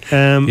this?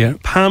 Yeah.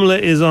 Pamela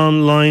is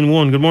on line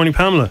 1. Good morning,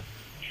 Pamela.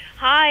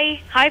 Hi.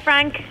 Hi,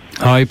 Frank.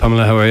 Hi,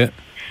 Pamela. How are you?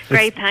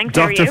 Great, thanks.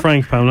 How are Dr. you?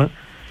 Frank, Pamela.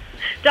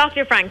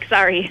 Dr. Frank,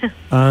 sorry.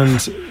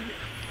 And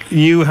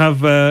you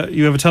have a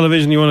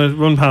television you want to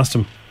run past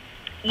him?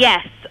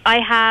 Yes, I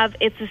have.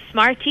 It's a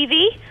smart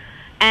TV,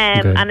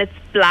 and it's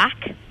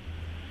black.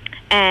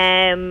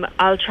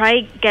 I'll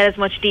try get as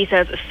much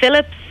details.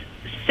 Philips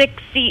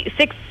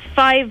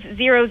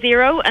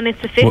 6500, and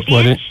it's a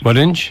 50-inch. What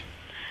inch?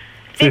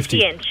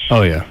 50-inch.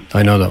 Oh yeah,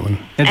 I know that one.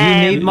 Do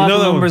you need model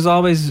numbers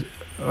always,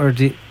 or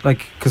do you,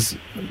 because?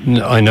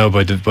 No, I know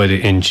by the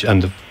inch,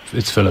 and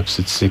it's Philips.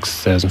 It's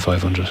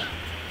 6500.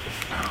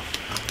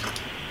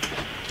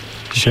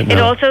 It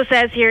also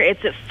says here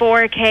it's a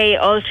 4K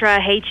Ultra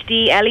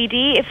HD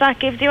LED, if that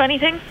gives you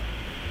anything.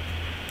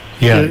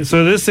 Yeah.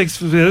 So this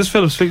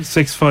Philips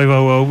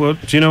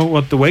 6500. Do you know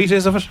what the weight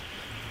is of it?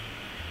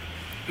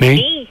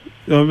 Me?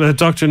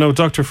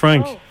 Dr.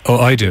 Frank. Oh,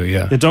 I do,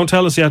 yeah. Don't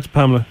tell us yet,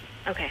 Pamela.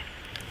 Okay.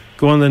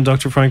 Go on then,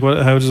 Dr. Frank.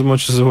 How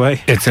much does it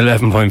weigh? It's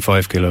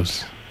 11.5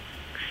 kilos.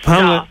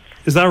 Pamela,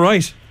 is that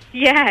right?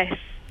 Yes.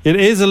 It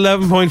is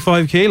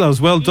 11.5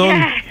 kilos. Well done.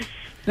 Yes.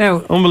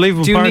 Now,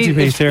 unbelievable party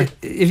piece here.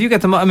 If you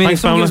get if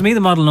someone gives me the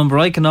model number,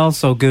 I can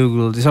also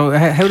Google. So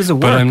how does it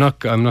work? But I'm not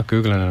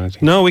googling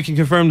anything. No, we can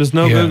confirm there's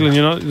no googling.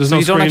 There's no.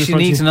 You don't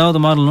actually need to know the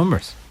model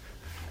numbers.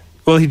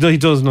 Well, he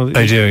does know.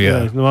 I do,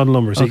 yeah. The model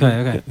numbers.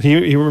 Okay.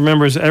 He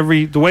remembers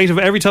the weight of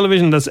every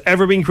television that's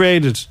ever been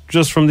created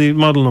just from the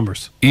model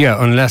numbers.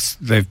 Yeah, unless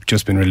they've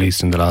just been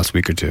released in the last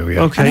week or two.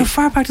 Yeah. Okay. And how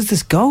far back does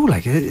this go?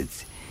 Like, are you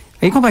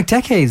going back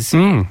decades?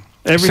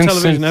 Every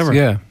television ever.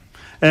 Yeah.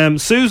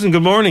 Susan,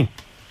 good morning.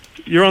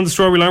 You're on the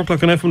Strawberry Alarm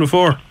Clock on FM104.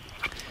 Are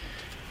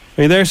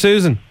you there,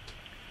 Susan?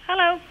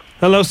 Hello.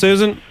 Hello,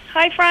 Susan.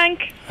 Hi,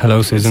 Frank.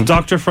 Hello, Susan. It's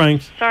Dr.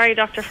 Frank. Sorry,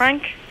 Dr.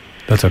 Frank.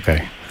 That's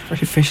okay.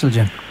 Very official,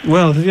 Jim.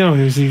 Well,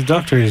 he's a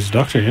doctor,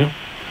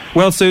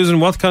 Well, Susan,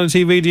 what kind of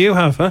TV do you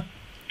have, huh?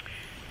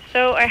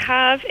 So I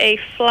have a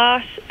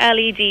flat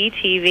LED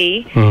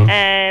TV.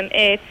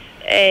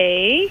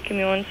 It's give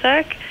me one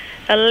sec,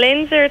 a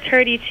Linzer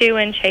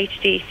 32-inch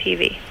HD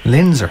TV.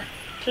 Linzer?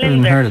 I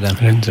haven't heard of them.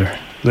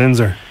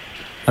 Linzer.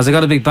 Has it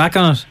got a big back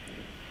on it?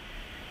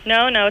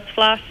 No, it's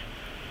flat.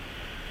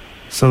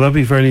 So that'd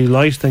be fairly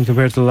light then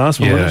compared to the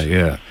last one, Yeah,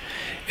 yeah.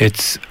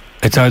 It's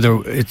either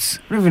I've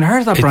never even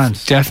heard of that brand.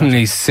 It's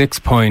definitely 6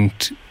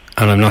 point,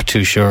 and I'm not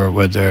too sure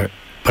whether,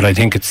 but I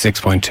think it's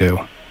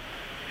 6.2.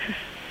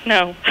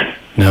 No.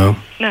 No.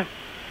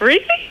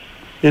 Really?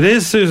 It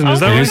is, Susan.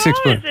 Is that right? It is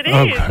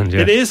 6.2.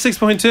 It is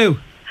 6.2.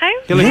 How?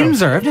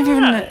 Linzer. I've never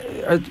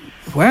even.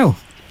 Wow.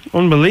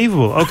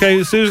 Unbelievable.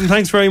 Okay, Susan,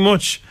 thanks very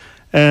much.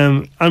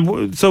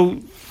 So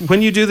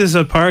when you do this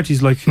at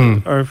parties, like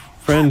our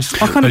friends,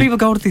 what kind of people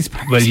go to these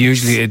parties? Well,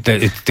 usually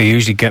they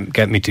usually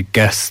get me to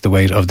guess the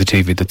weight of the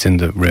TV that's in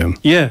the room.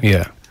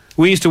 Yeah.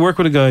 We used to work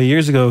with a guy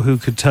years ago who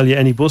could tell you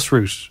any bus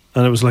route,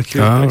 and it was like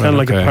kind of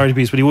like a party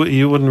piece, but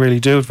he wouldn't really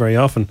do it very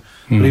often.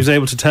 But he was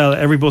able to tell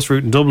every bus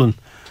route in Dublin,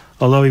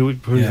 although he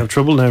would probably have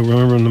trouble now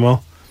remembering them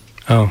all.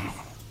 Oh,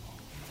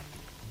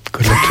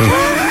 good luck to him.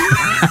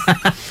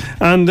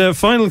 And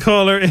final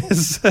caller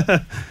is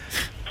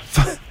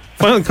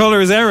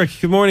Eric.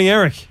 Good morning,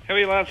 Eric. How are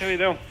you, lads? How are you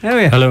doing? How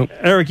are you? Hello.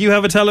 Eric, you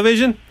have a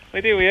television? I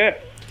do, yeah.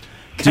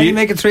 Can you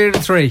make it 3 out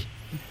of 3?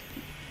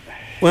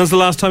 When's the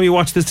last time you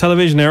watched this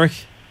television, Eric?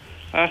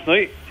 Last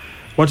night.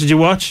 What did you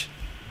watch?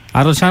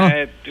 Adult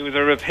Channel? It was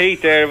a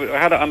repeat there. I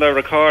had it on the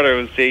recorder.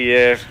 It was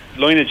the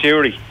Line of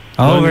Jury.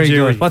 Oh, very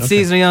good. What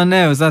season are you on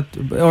now? Is that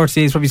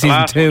RTE? It's probably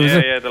season 2, is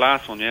it? Yeah, the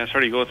last one. Yeah, it's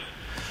very good.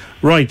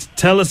 Right.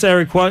 Tell us,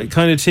 Eric, what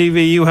kind of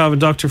TV you have, and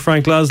Dr.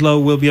 Frank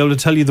Laszlo will be able to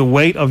tell you the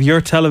weight of your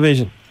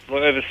television.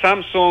 Well, I have a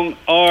Samsung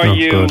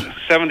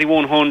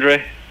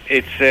RU7100.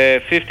 It's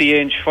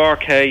 50-inch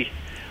 4K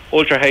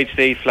Ultra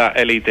HD flat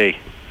LED. A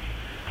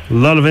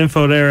lot of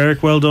info there,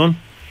 Eric. Well done.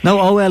 No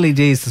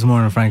OLEDs this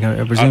morning, Frank.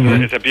 I presume.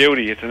 It's a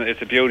beauty.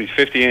 It's a beauty.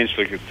 50-inch.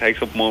 Like, it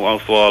takes up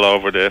most all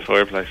over the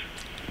fireplace.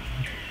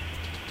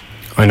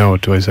 I know.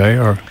 What do I say?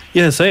 Or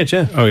yeah, say it.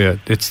 Yeah. Oh yeah,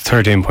 it's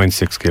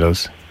 13.6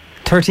 kilos.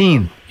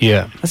 13.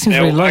 Yeah. That seems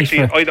very light.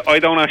 Actually, I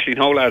don't actually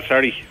know, lad.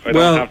 Sorry, I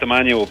don't have the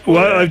manual.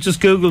 Well, I've just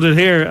googled it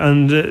here,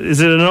 and is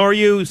it an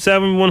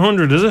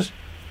RU7100? Is it?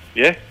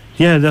 Yeah.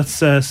 Yeah, that's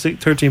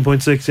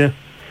 13.6. Yeah.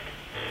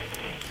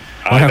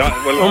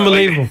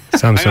 Unbelievable.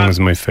 Samsung is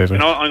my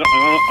favourite.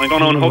 I'm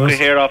going to unhook it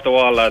here off the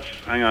wall, lads.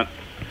 Hang on.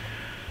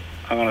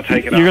 I'm going to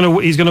take it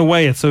He's going to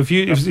weigh it. So if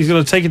he's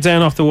going to take it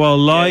down off the wall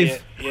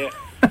live. Yeah.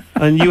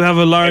 And you have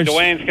a large... The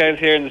weighing scale's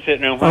here in the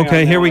sitting room.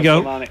 Okay, here we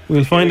go.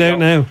 We'll find out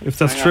now if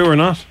that's true or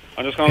not.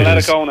 I'm just going to let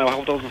it go now. I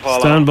hope it doesn't fall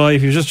off. Stand by.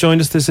 If you've just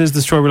joined us, this is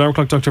the Strawberry Alarm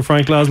Clock. Dr.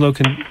 Frank Laszlo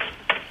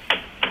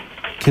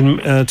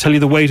can tell you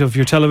the weight of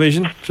your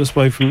television just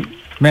by from...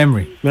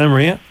 Memory,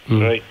 yeah.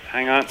 Right,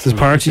 hang on. This is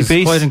party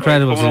piece. Quite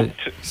incredible to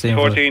see.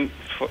 14.6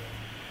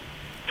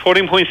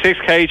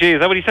 kg. Is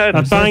that what he said?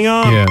 Bang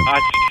on. Yeah.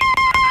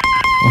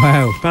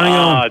 Wow. Bang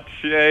on. Oh,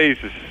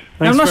 Jesus.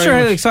 I'm not sure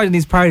how exciting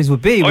these parties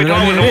would be. I But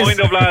thought it was a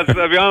wind-up, lads.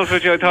 I'll be honest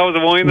with you, I thought it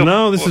was a wind-up.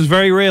 No, this is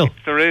very real.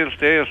 It's the real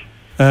deal.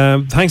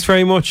 Thanks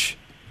very much.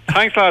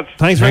 Thanks, lads.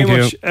 Thanks very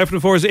much.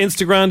 F4's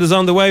Instagram is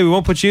on the way. We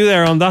won't put you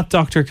there on that,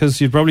 Doctor, because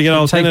you'd probably get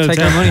all 10 out of 10.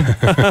 Take our money.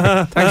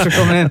 Thanks for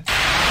coming in.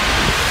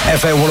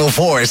 FM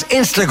 104's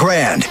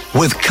Instagram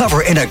with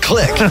Cover in a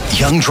Click.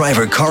 Young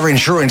driver car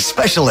insurance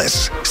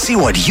specialists. See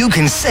what you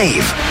can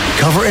save.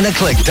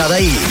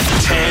 Coverinaclick.ie.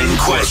 10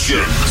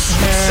 questions,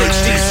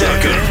 60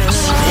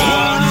 seconds,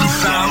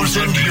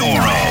 €1,000.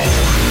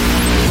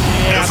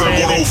 FM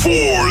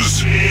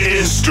 104's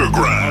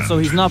Instagram. So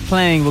he's not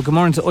playing, but good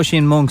morning to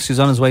Oisin Monks,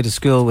 who's on his way to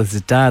school with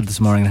his dad this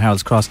morning in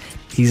Harold's Cross.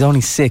 He's only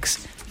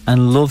 6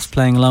 and loves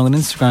playing along on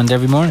Instagram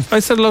every morning.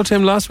 I said hello to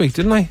him last week,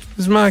 didn't I?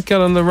 This Mark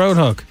got on the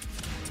Roadhog.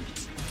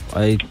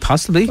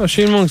 Possibly.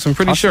 Oisin Monks, I'm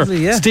pretty sure.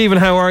 Yeah. Stephen,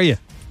 how are you?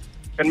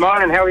 Good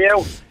morning, how are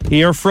you?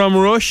 You're from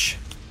Rush.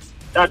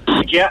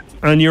 Yeah.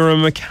 And you're a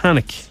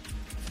mechanic.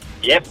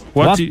 Yep.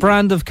 What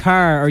brand of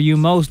car are you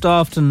most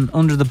often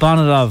under the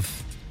bonnet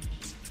of?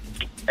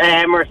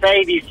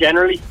 Mercedes,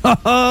 generally.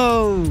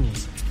 Oh!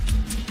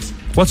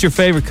 What's your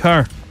favourite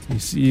car?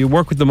 You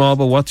work with them all,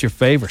 but what's your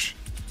favourite?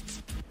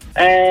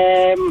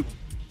 I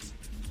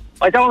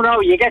don't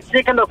know. You get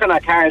sick of looking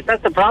at cars.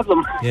 That's the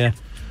problem. Yeah.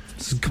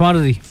 It's a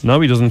commodity. No,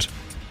 he doesn't.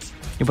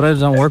 Yeah, but I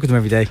don't work with him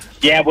every day.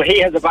 Yeah, but he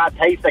has a bad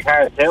taste of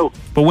cars too.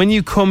 But when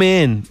you come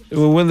in,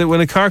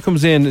 when a car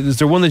comes in, is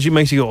there one that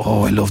makes you go,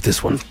 oh, I love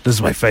this one. This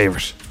is my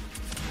favourite.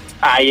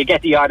 You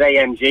get the odd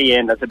AMG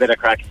in. That's a bit of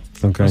crack.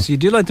 Okay. So you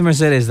do like the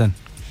Mercedes then?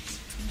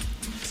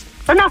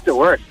 They're not the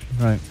worst.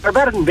 Right. They're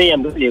better than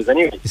BMWs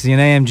anyway. You see, an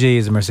AMG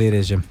is a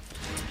Mercedes, Jim.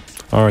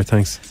 All right,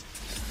 thanks.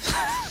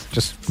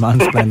 Just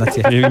mansplain that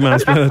to you. You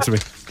mansplain that to me.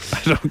 I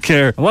don't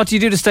care. What do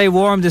you do to stay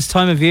warm this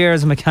time of year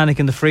as a mechanic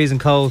in the freezing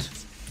cold?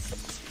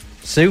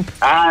 Soup?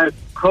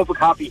 Cup of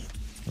coffee.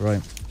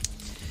 Right.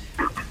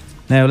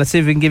 Now, let's see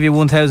if we can give you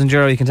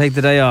 €1,000. You can take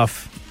the day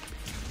off.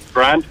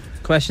 Grand.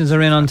 Questions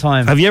are in on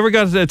time. Have you ever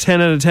got a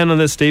 10 out of 10 on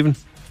this, Stephen?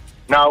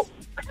 No.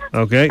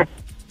 Okay.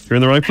 You're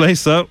in the right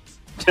place, so.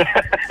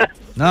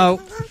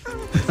 No.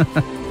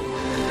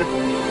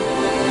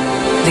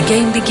 The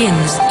game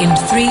begins in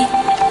 3,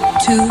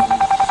 2,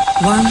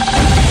 1.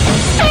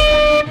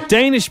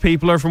 Danish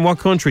people are from what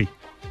country?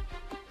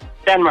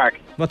 Denmark.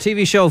 What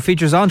TV show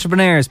features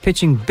entrepreneurs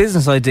pitching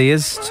business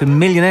ideas to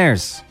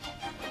millionaires?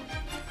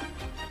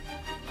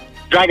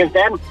 Dragon's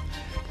Den.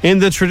 In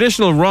the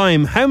traditional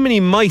rhyme, how many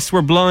mice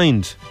were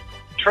blind?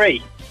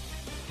 3.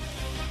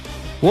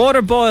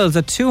 Water boils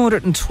at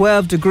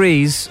 212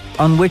 degrees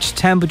on which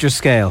temperature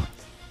scale?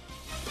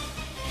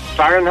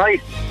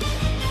 Fahrenheit.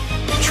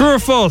 True or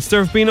false,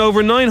 there have been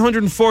over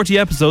 940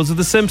 episodes of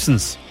The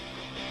Simpsons?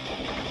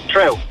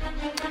 True.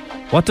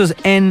 What does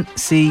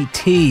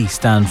NCT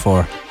stand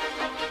for?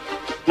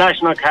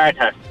 National Car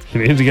Test.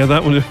 You need to get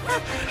that one.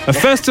 A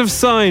festive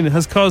sign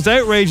has caused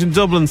outrage in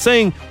Dublin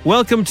saying,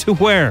 welcome to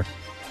where?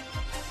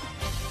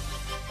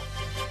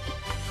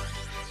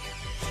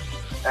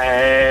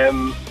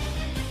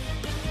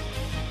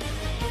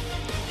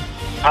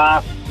 What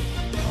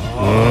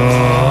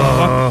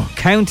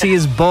county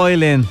is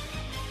Boyle in?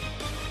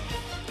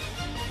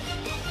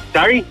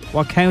 Sorry?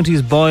 What county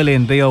is Boyle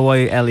in?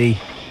 B-O-Y-L-E.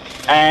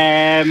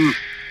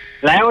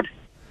 Loud.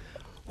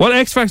 What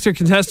X Factor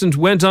contestant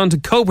went on to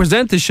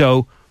co-present the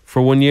show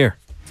for 1 year?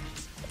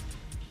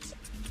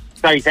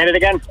 Sorry, say it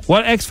again.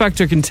 What X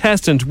Factor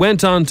contestant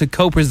went on to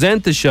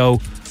co-present the show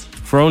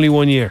for only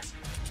 1 year?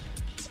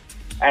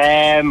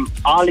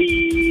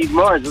 Ollie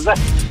Moores, is it?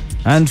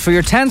 And for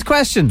your 10th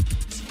question,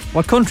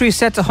 what country is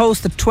set to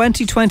host the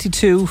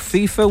 2022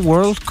 FIFA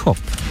World Cup?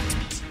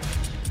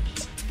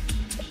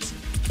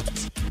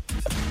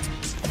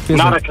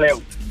 Not a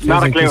clue.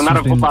 Not a clue. Not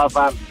a football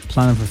fan.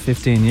 Planning for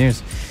 15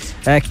 years.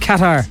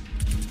 Qatar.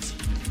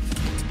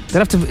 They'll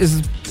have to.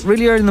 Is it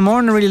really early in the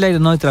morning or really late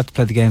at night? They'll have to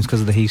play the games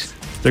because of the heat.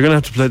 They're going to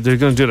have to play. They're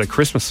going to do it at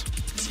Christmas.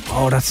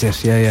 Oh, that's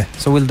it. Yeah.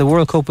 So the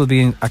World Cup will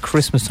be at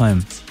Christmas time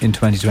in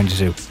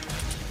 2022.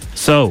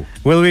 So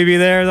will we be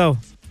there though?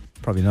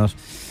 Probably not.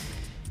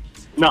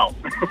 No.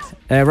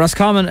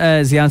 Roscommon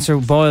is the answer.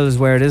 Boyle is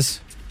where it is.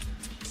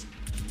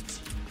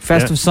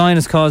 Festive sign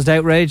has caused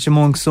outrage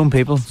among some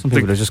people. Some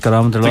people have just got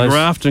on with their lives. The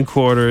Grafton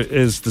Quarter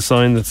is the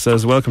sign that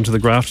says, welcome to the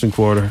Grafton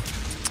Quarter.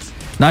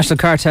 National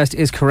Car Test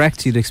is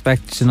correct. You'd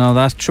expect to know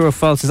that. True or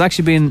false? There's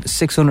actually been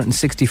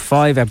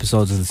 665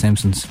 episodes of The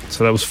Simpsons.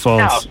 So that was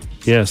false. No.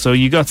 Yeah, so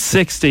you got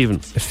 6, Stephen.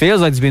 It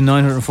feels like there's been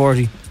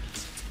 940.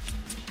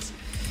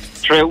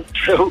 True.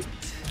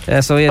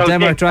 So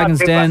Denmark, Dragon's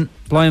Den,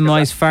 Blind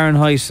mice,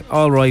 Fahrenheit,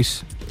 all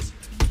right.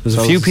 There's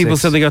a few people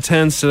said they got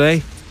 10s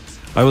today.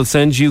 I will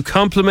send you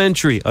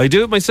complimentary. I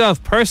do it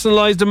myself.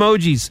 Personalised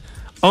emojis.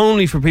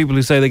 Only for people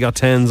who say they got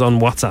 10s on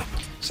WhatsApp.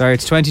 Sorry,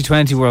 it's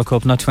 2020 World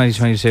Cup, not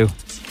 2022.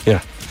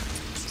 Yeah.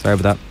 Sorry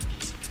about that.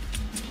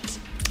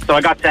 So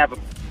I got 7.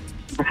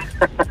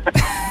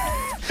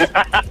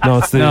 No,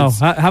 it's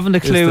the, having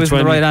a clue is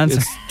the right answer.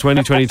 It's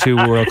 2022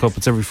 World Cup.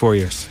 It's every 4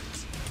 years.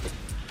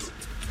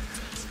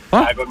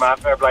 What? Good man,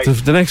 fair play.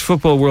 The next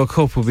Football World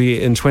Cup will be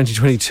in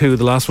 2022.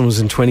 The last one was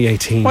in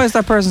 2018. Why is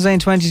that person saying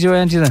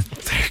 2020 then?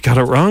 They got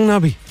it wrong,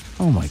 Nobby.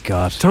 Oh my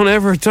God. Don't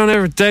ever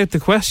doubt the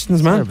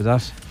questions, man. Sorry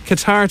about that.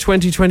 Qatar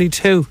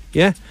 2022,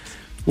 yeah.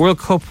 World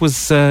Cup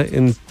was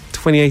in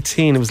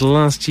 2018. It was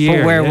last year.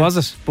 But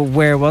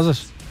where was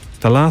it?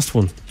 The last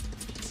one.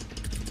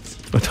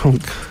 I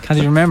don't. Can't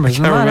you remember? I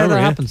can't remember. How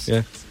that happens.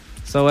 Yeah.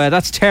 So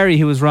that's Terry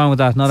who was wrong with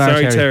that, not our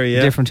Terry. Sorry, Terry.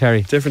 Yeah. Different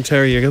Terry. Different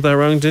Terry. You got that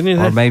wrong, didn't you?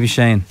 Or maybe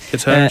Shane.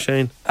 Guitar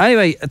Shane.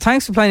 Anyway,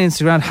 thanks for playing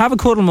Instagram. Have a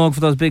cuddle mug for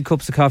those big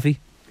cups of coffee.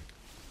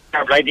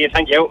 Fair play to you,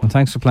 thank you. And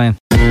thanks for playing.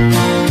 Come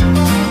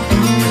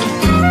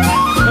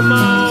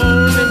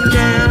on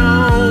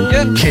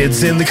down.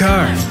 Kids in the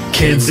car,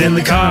 kids in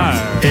the car.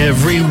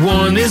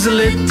 Everyone is a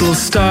little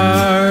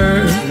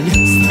star.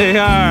 Yes, they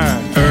are.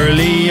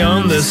 Early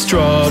on the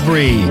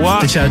strawberry.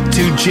 What? They chat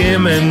to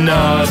Jim and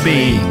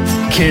Nobby.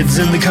 Kids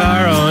in the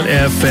car on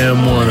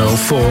FM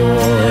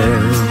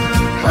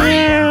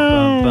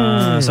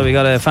 104. So we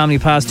got a family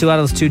pass, 2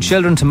 adults, 2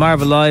 children to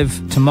Marvel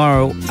Live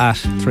tomorrow at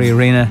 3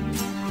 Arena.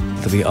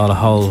 There'll be a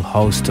whole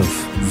host of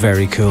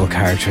very cool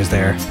characters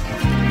there.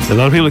 A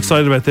lot of people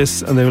excited about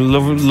this, and they're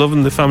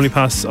loving the family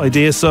pass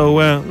idea. So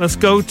let's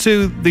go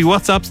to the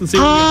WhatsApps and see.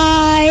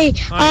 Hi,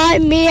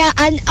 I'm Mia,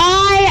 and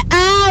I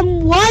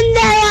am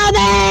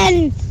Wonder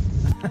Woman.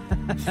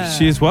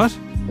 She's what?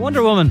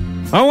 Wonder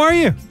Woman. How are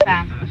you?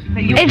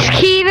 It's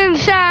Keevan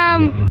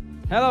Sam.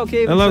 Hello,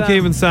 Keevan. Hello, Sam.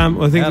 Keevan Sam.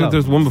 I think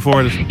there's one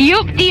before it.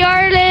 Yup, the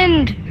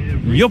Ireland.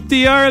 Yup,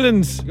 the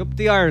Ireland. Yup,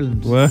 the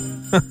Ireland. Well.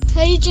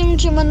 Hey, Jim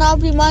and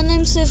Nobby. My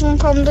name's Stephen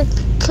from the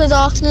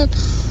Clodagh,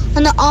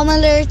 and I'm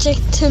allergic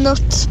to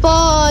nuts.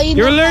 Bye.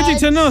 You're allergic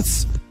to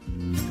nuts?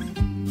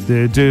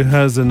 Dude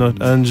has a nut,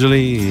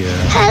 Angelia.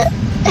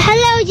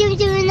 Hello, Jim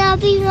and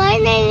Nobby. My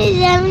name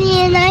is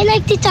Emily, and I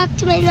like to talk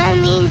to my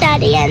mommy and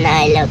daddy, and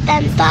I love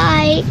them.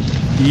 Bye.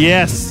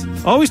 Yes.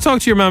 Always talk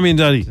to your mommy and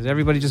daddy. Does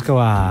everybody just go,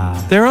 ah?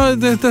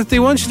 They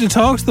want you to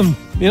talk to them.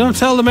 You know,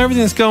 tell them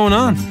everything that's going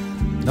on.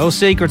 No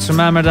secrets from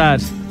mum or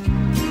dad.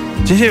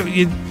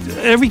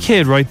 Every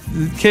kid, right?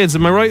 Kids,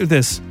 am I right with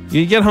this?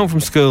 You get home from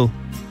school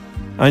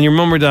and your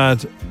mum or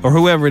dad or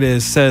whoever it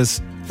is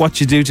says, what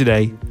you do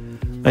today?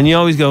 And you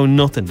always go,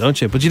 nothing,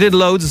 don't you? But you did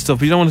loads of stuff,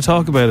 but you don't want to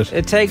talk about it.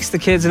 It takes the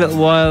kids a little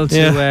while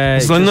to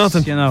it's like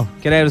nothing. You know,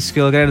 get out of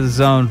school, get out of the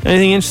zone.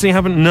 Anything interesting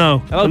happened?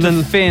 No. Hello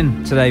to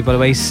Finn today, by the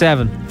way,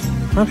 7.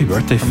 Happy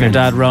birthday, from Finn. your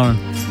dad, Ronan.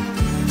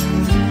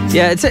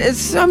 Yeah,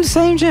 it's I'm the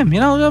same, Jim. You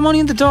know, I'm only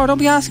in the door. Don't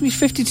be asking me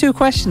 52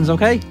 questions,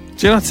 okay?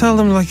 Do you not tell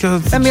them like...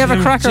 Let me have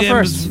a cracker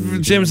first.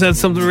 Jim said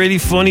something really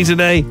funny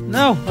today.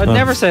 No, I'd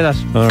never say that.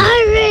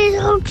 I read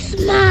Hulk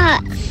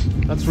Smash.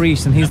 That's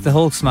Reese, and he's the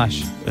Hulk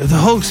Smash. The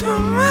Hulk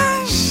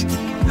Smash.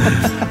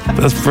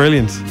 That's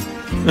brilliant.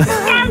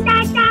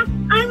 Dada,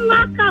 I'm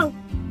Rocco.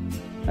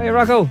 Hey,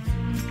 Rocco.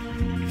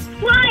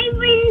 Why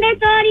ring the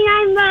daddy?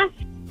 I'm Ross.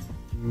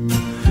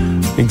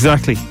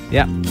 Exactly.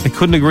 Yeah. I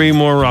couldn't agree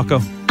more, Rocco.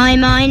 Hi,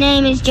 my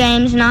name is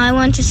James, and I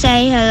want to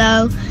say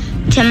hello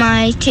to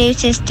my 2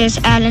 sisters,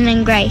 Ellen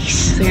and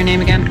Grace. Say your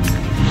name again.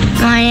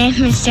 My name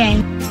is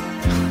James.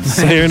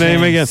 Say your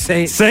name again.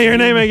 Say your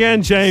name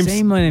again, James.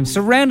 Say my name.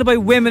 Surrounded by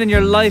women in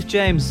your life,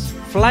 James.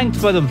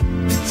 Flanked by them.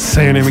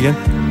 Say your name again.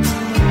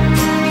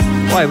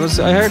 Why? We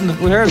heard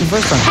it the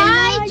first time.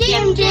 Hi,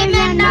 Jim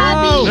and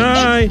Nobby.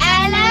 Hi. It's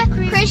Ella,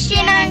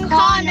 Christian and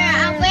Connor,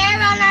 and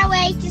we're on our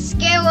way to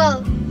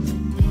school.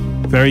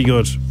 Very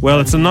good. Well,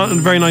 it's not a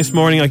very nice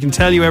morning. I can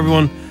tell you,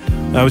 everyone.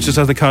 I was just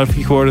at the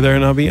coffee quarter there,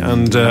 Nobby,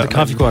 and the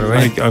coffee quarter,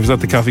 right? I was at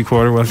the coffee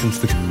quarter. Welcome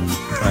to the.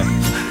 Right.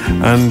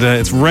 And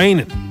it's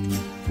raining.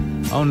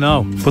 Oh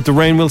no! But the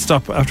rain will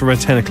stop after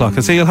about 10 o'clock. I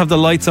say you'll have the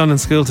lights on in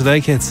school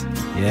today, kids.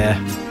 Yeah.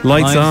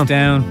 Lights on.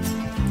 Down.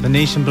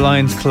 Venetian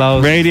blinds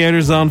closed.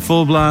 Radiators on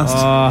full blast.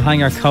 Oh,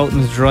 hang your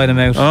coatings, dry them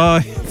out. Oh,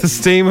 the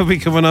steam will be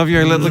coming off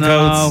your little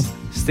coats.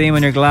 Steam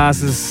on your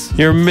glasses.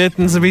 Your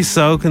mittens will be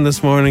soaking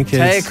this morning,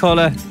 kids. Take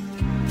colour.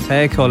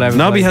 Take colour,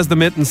 everybody. Nobby has the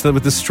mittens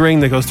with the string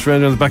that goes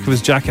around the back of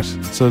his jacket,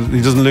 so he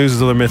doesn't lose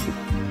his other mitten.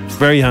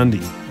 Very handy.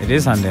 It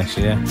is handy,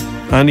 actually, yeah.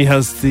 And he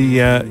has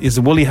he's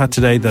a woolly hat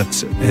today that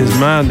his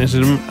man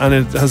knitted him, and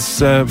it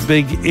has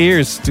big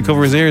ears to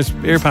cover his ear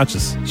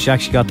patches. She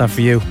actually got that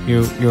for you.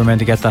 You were meant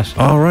to get that.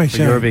 Oh, right, for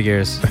your big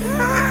ears.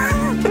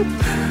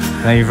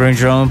 Now you've ruined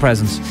your own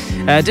presents.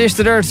 Dish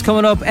the Dirt's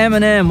coming up.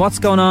 Eminem, what's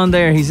going on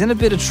there? He's in a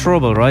bit of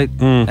trouble, right?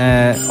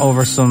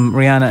 Over some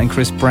Rihanna and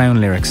Chris Brown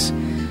lyrics.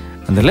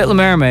 And the Little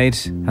Mermaid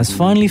has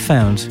finally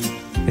found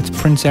it's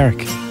Prince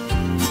Eric.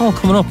 All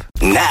coming up.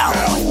 Now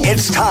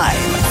it's time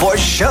for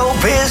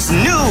Showbiz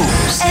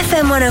News.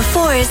 FM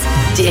 104's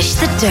Dish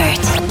the Dirt.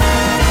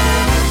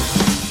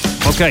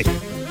 Okay.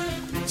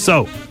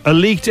 So, a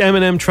leaked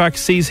Eminem track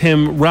sees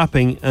him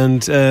rapping,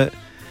 and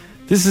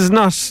this is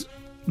not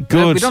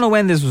good. We don't know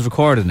when this was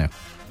recorded now.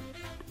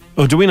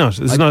 Oh, do we not?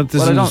 This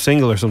isn't a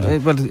single or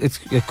something. Well,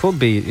 it could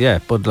be, yeah,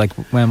 but like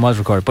when it was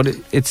recorded. But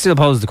it still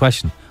poses the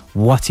question,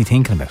 what's he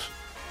thinking about?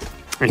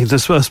 The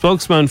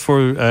spokesman for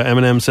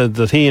Eminem said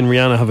that he and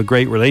Rihanna have a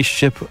great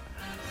relationship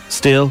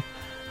still.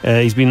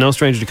 He's been no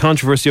stranger to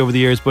controversy over the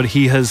years, but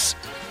he has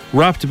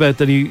rapped about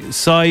that he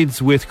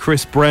sides with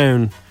Chris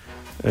Brown.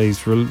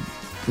 He's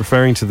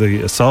referring to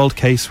the assault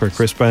case where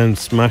Chris Brown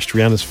smashed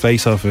Rihanna's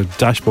face off a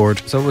dashboard.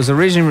 So it was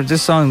originally,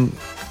 this song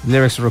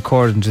lyrics were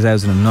recorded in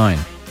 2009.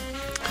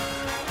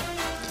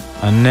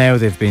 And now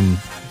they've been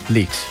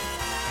leaked.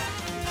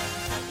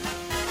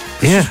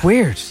 It's just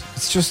weird.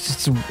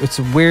 It's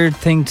a weird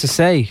thing to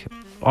say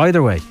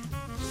either way.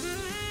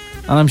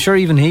 And I'm sure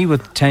even he,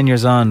 with 10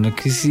 years on,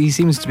 because he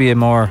seems to be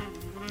a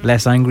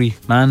less angry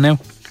man now.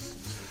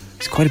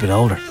 He's quite a bit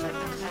older.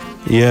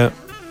 Yeah.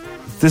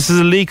 This is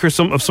a leak of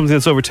something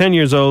that's over 10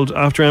 years old.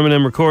 After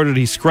Eminem recorded,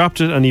 he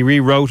scrapped it and he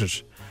rewrote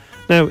it.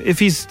 Now, if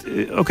he's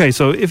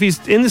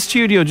in the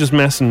studio just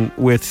messing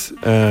with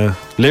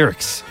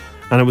lyrics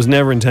and it was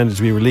never intended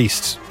to be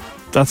released,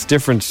 that's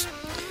different.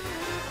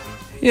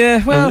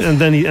 Yeah, well, and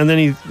then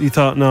he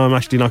thought, no, I'm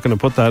actually not going to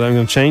put that. I'm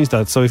going to change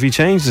that. So if he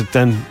changed it,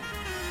 then.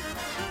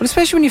 Well,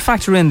 especially when you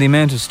factor in the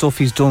amount of stuff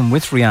he's done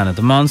with Rihanna,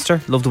 The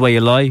Monster, Love the Way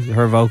You Lie.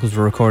 Her vocals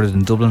were recorded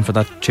in Dublin for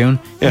that tune.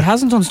 Yeah. He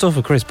hasn't done stuff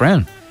with Chris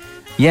Brown.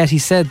 Yet he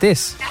said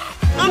this.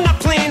 I'm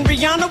not playing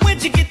Rihanna,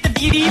 where'd you get the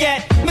beauty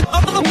at? With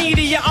other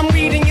media, I'm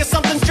reading you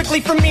something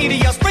strictly from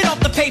media. Spread off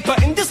the paper,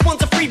 and this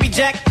one's a freebie,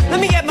 Jack. Let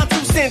me add my 2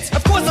 cents.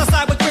 Of course I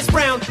side with Chris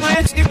Brown.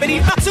 My stupidity,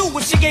 not too,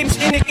 if she gave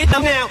me it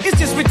now. It's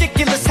just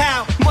ridiculous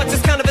how much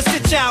is kind of a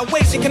sit out. Way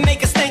she can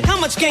make a stink. How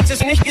much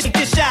gangsters and she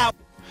dish out.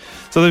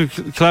 So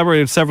they've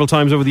collaborated several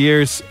times over the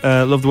years.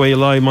 Love the Way You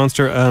Lie,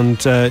 Monster, and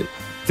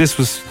this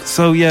was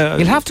so. Yeah,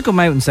 you'll have to come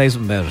out and say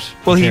something about it.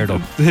 Well,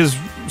 his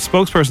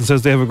spokesperson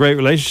says they have a great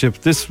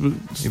relationship. This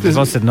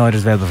said no,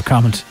 there's available for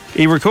comment.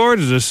 He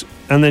recorded it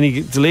and then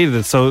he deleted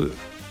it. So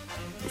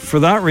for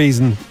that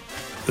reason,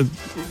 it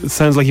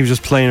sounds like he was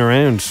just playing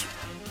around.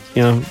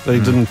 You know, they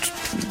didn't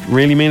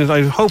really mean it.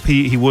 I hope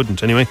he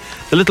wouldn't. Anyway,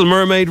 The Little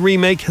Mermaid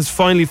remake has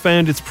finally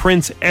found its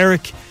Prince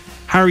Eric.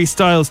 Harry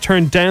Styles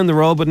turned down the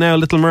role, but now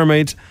Little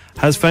Mermaid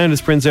has found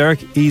its Prince Eric.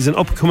 He's an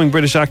upcoming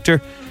British actor,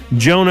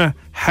 Jonah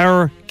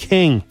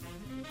Hauer-King.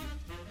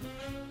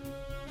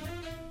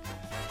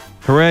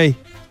 Hooray.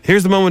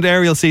 Here's the moment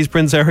Ariel sees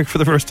Prince Eric for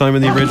the first time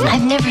in the original.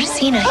 I've never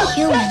seen a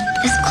human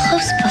this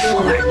close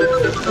before.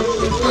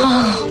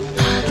 Oh,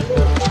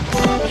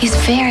 he's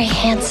very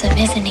handsome,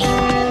 isn't he?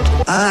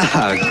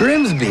 Ah,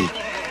 Grimsby.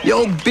 You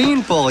old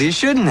beanpole, you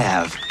shouldn't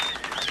have.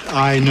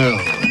 I know.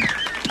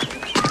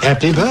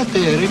 Happy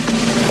birthday, Eric.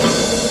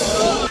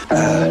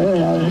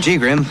 Gee,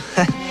 Grim.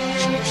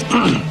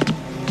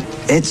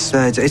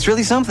 It's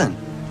really something.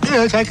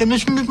 Yes, I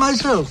commissioned it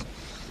myself.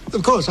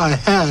 Of course, I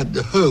had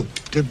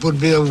hoped it would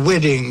be a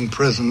wedding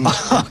present.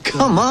 Oh,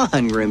 come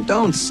on, Grim.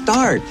 Don't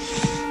start.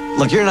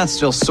 Look, you're not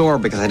still sore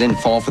because I didn't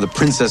fall for the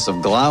Princess of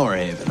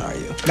Glowerhaven, are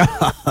you?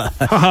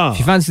 If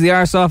you fancy the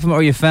arse off him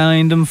or you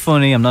find him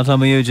funny, I'm not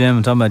talking about you, Jim,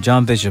 I'm talking about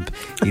John Bishop.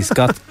 He's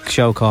got a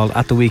show called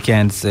At the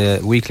Weekends, a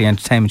weekly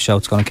entertainment show.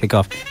 It's going to kick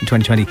off in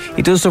 2020.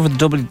 He does stuff with the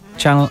Double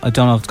channel. I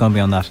don't know if it's going to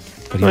be on that.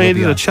 But he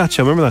did a chat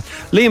show, remember that?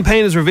 Liam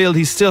Payne has revealed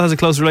he still has a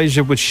close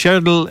relationship with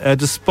Cheryl,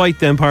 despite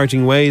them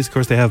parting ways. Of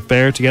course, they have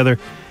Bear together.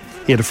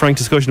 He had a frank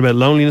discussion about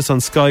loneliness on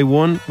Sky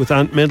One with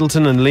Ant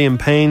Middleton and Liam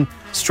Payne,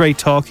 straight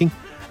talking.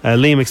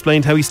 Liam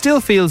explained how he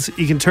still feels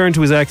he can turn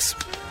to his ex,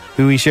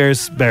 who he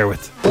shares Bear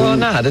with. Well,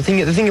 the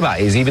thing about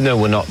it is, even though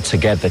we're not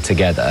together,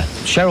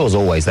 Cheryl's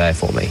always there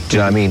for me. Do you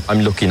know what I mean?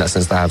 I'm lucky in that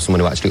sense to have someone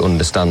who actually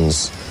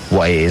understands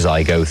what it is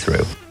I go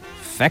through.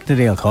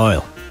 Fecnadale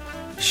Coyle,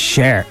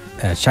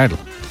 Cheryl,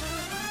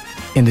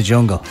 in the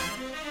jungle.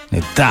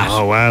 Now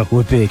that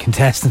would be a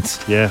contestant.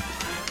 Yeah.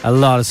 A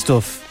lot of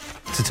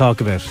stuff to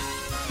talk about.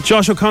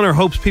 Josh O'Connor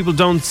hopes people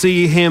don't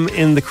see him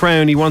in The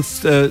Crown. He wants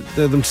them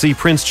to see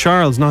Prince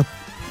Charles,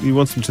 he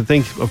wants them to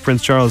think of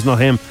Prince Charles, not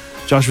him.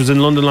 Josh was in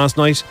London last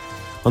night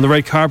on the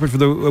red carpet for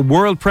the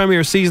world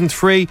premiere season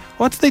 3.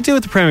 What did they do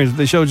at the premiere? Did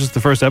they show just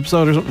the first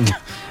episode or something?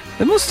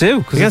 They must do,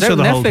 because it's on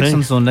Netflix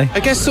on Sunday. I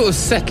guess sort of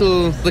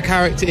settle the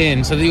character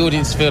in so the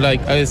audience feel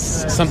like there's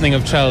something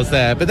of Charles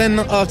there. But then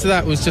after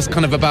that was just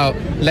kind of about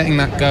letting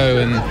that go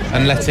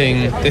and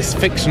letting this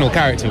fictional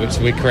character which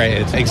we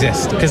created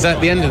exist. Because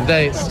at the end of the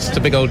day, it's just a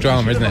big old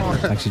drama, isn't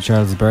it? Actually,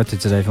 Charles' birthday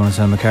today, if you want to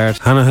send him a card.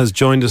 Hannah has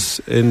joined us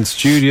in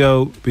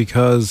studio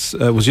because, she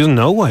doesn't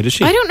know why, does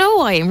she? I don't know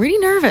why, I'm really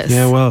nervous.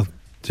 Yeah, well,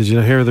 did you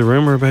hear the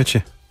rumour about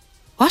you?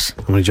 What?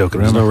 I'm only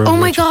joking. There's no rumour. Oh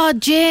my God,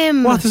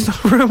 Jim. What? There's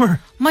no rumour.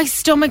 My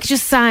stomach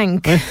just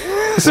sank.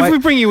 As if we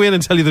bring you in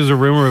and tell you there's a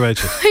rumour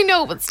about you. I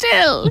know, but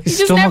still. You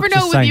just never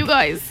know with you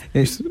guys.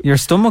 Your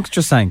stomach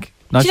just sank.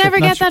 Did you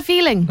never get that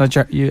feeling? Not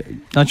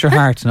your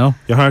heart, no?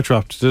 Your heart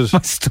dropped, did it?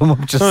 My stomach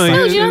just sank.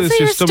 No, did you not say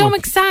your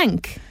stomach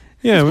sank?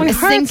 Yeah. A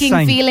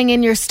sinking feeling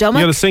in your stomach?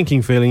 You had a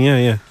sinking feeling,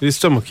 yeah. Your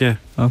stomach, yeah.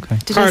 Okay.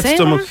 Did I say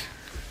stomach.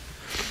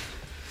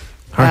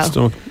 Heart,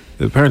 stomach.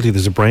 Apparently,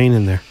 there's a brain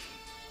in there.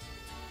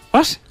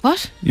 What?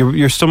 What?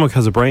 Your stomach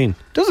has a brain.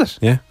 Does it?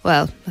 Yeah.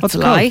 Well, that's What's a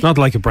it lie. It's not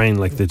like a brain,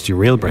 like that's your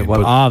real brain.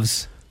 Well, but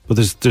OVS. But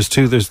there's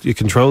two. It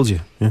controls you.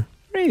 Yeah.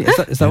 Really?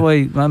 Is that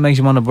why that makes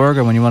you want a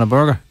burger when you want a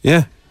burger?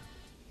 Yeah.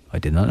 I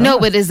did not know. No,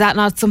 that. but is that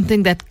not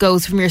something that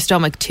goes from your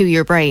stomach to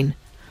your brain?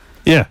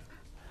 Yeah.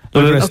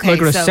 Like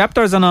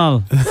receptors and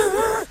all.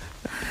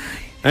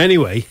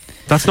 Anyway,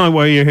 that's not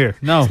why you're here.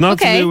 No. It's not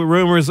to do with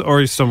rumours or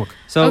your stomach.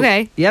 So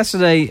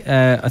yesterday,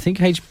 I think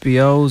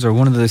HBO's or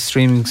one of the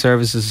streaming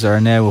services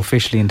are now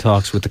officially in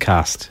talks with the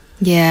cast.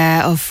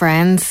 Yeah, of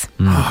Friends.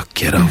 Oh,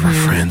 get over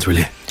Friends, will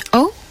you?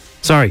 Oh.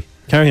 Sorry.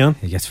 Carry on.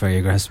 He gets very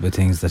aggressive with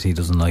things that he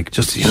doesn't like.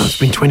 Just, it's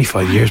been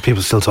 25 years,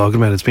 people still talking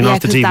about it. It's been off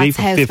the TV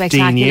for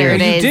 15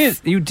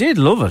 years. You did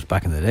love it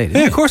back in the day, didn't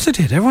Yeah, you? of course I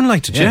did. Everyone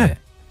liked it, yeah.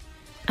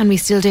 And we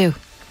still do.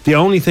 The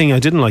only thing I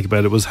didn't like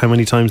about it was how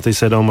many times they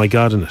said, oh my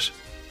God, in it.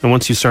 And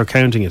once you start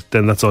counting it,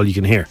 then that's all you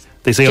can hear.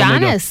 They say,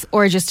 Janice,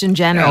 or just in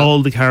general?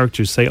 All the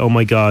characters say, oh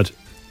my God,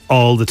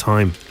 all the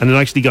time. And it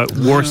actually got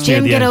worse near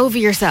Jim, the get end. over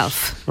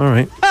yourself. All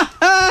right.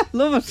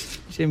 Love it.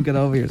 Jim, get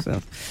over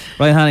yourself.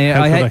 Right, honey,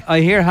 How could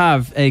I here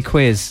have a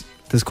quiz.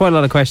 There's quite a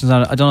lot of questions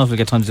on it. I don't know if we'll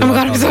get time to do Oh my it.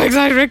 God, I'm so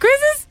excited for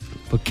quizzes.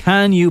 But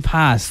can you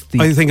pass the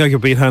I think I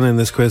could beat Hannah in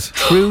this quiz.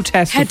 true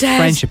test of Head-to-head.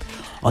 friendship?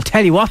 I'll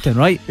tell you what then,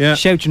 right? Yeah.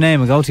 Shout your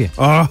name and go to you.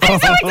 Oh. I'm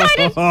so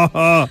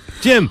excited.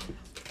 Jim.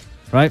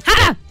 Right?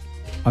 Hannah.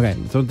 Okay.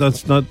 So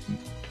that's not...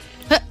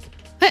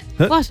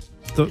 What?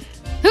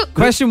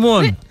 Question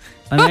 1.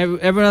 And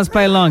everyone else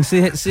play along.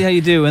 See how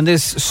you do. And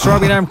this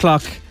strawberry alarm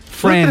clock,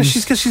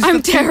 Friends.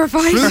 I'm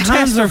terrified. True Her hands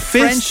test are of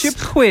fists. friendship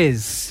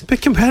quiz. A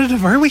bit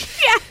competitive, are we?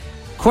 Yeah.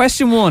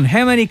 Question 1.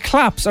 How many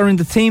claps are in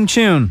the theme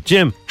tune?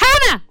 Jim.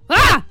 Hannah.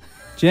 Ah.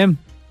 Jim.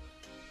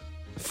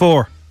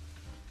 4.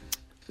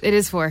 It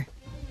is 4.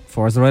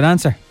 4 is the right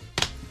answer.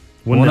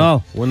 1-0.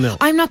 1-0. 1-0.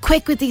 I'm not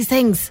quick with these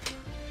things.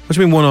 What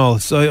do you mean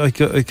 1-0? So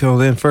I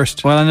called in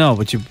first. Well, I know,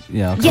 but you...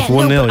 Yeah, okay. Yeah, no,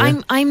 1-0, but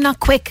yeah. I'm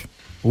not quick.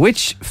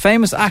 Which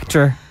famous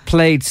actor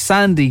played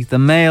Sandy, the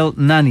male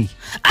nanny?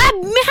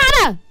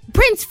 Hannah.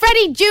 Prince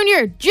Freddie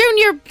Jr.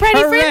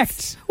 Freddie Correct.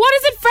 Prince. What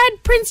is it,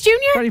 Fred Prince Jr.?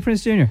 Freddie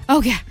Prince Jr.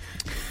 Oh, yeah.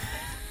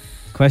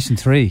 Question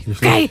 3.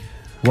 Okay.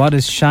 What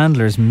is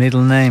Chandler's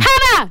middle name?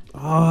 Hannah.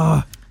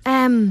 Oh.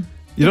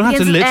 You don't have to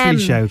begins with literally M.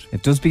 shout.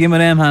 It does begin with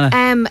M,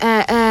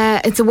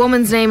 Hannah. It's a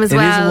woman's name as It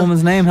well. is a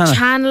woman's name, Hannah.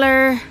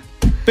 Chandler.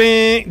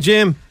 Bing.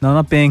 Jim. No,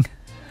 not Bing.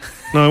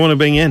 No, I want to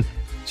bing in.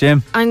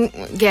 Jim.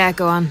 Yeah,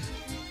 go on.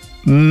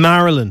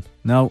 Marilyn.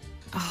 No.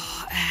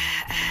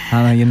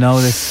 Hannah, you know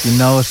this. You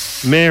know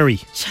it. Mary.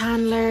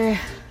 Chandler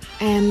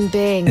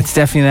Bing. It's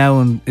definitely now,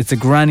 and it's a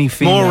granny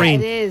female. Maureen.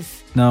 It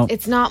is. No.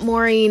 It's not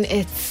Maureen.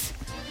 It's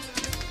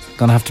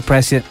Gonna have to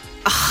press you.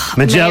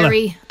 Magella.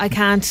 Mary. I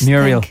can't.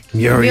 Muriel. think.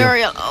 Muriel.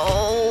 Muriel.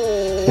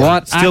 Oh.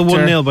 What Still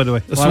actor, 1-0, by the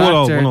way. It's What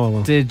 1-0, actor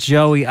 1-0. did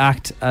Joey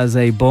act as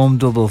a bum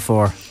double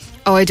for?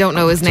 Oh, I don't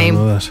know his I name.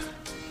 know that.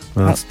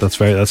 Well, that's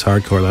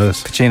hardcore, that is.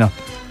 Pacino.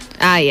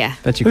 Ah, yeah.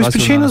 Bet you Who's cost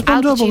Pacino's Al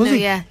bum double, was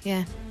Pacino, he?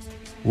 yeah.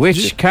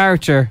 Which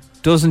character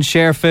doesn't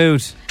share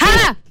food?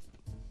 Hannah.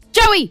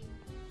 Joey.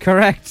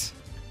 Correct.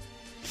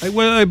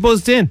 I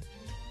buzzed in.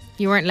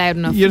 You weren't loud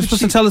enough. You're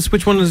supposed to tell us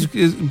which one is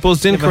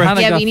buzzed in Yeah, but correct.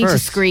 Hannah Yeah, got but you need to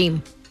first.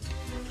 scream.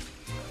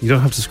 You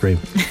don't have to scream.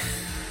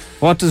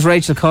 What does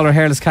Rachel call her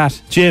hairless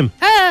cat? Jim.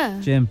 Ah.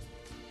 Jim.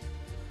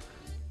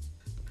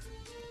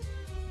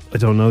 I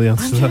don't know the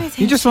answer to that.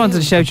 You just wanted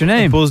to shout your I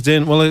name. buzzed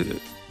in. Well, I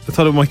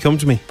thought it might come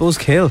to me.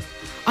 Buzzkill.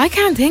 I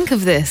can't think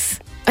of this.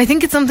 I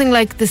think it's something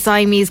like the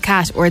Siamese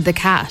cat or the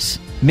cat.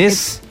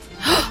 Miss.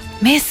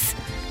 Miss.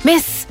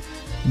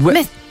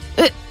 Wi-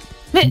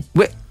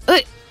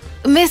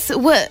 Miss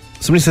what?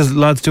 Somebody says,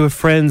 lads, do a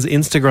Friends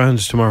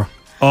Instagram tomorrow.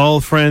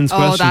 All Friends Oh,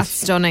 questions. that's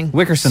stunning.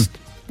 Wickerson.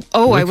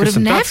 Oh, I would have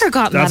Wickerson. never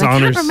gotten That's that. I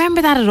honours. can't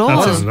remember that at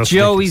all. That's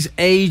Joey's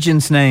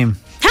agent's name.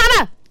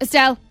 Hannah.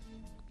 Estelle.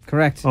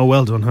 Correct. Oh,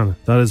 well done, Hannah.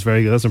 That is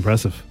very good. That's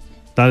impressive.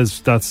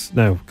 That's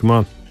now, come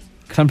on.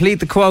 Complete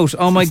the quote.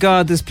 Oh my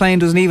God, this plane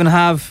doesn't even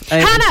have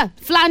a... Hannah.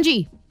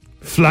 Flangy.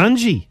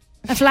 Flangy.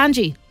 A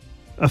phalange.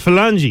 A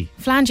phalange.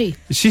 Flangy.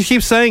 She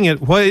keeps saying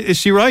it. Why is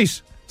she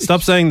right?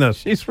 Stop saying that.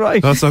 She's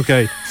right. That's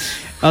okay.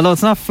 Although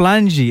it's not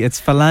phalange, it's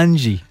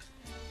phalange.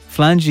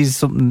 Phalange is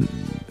something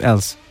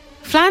else.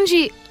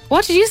 Flangy.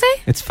 What did you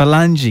say? It's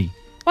phalange.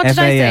 What did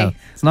I F-A-L. say?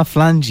 It's not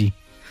flangy.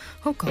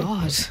 Oh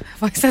God.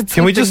 Have I said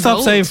Can we just stop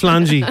something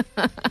saying bold? flangy?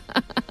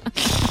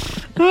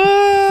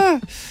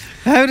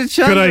 How did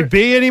Chandler... Could I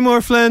be any more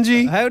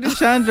flangy? How did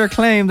Chandler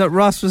claim that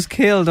Ross was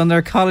killed on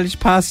their college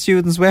pass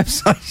students'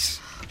 website?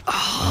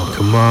 Oh,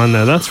 come on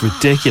now. That's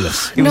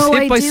ridiculous. He was No,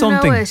 hit I by do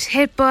something. know it.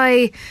 Hit by.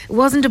 It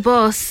wasn't a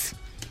bus.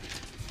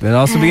 It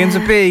also begins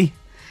with B.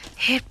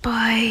 Hit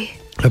by.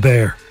 A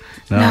bear.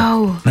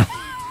 No.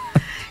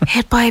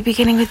 Hit by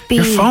beginning with B.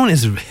 Your phone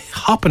is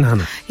hopping,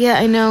 Hannah. Yeah,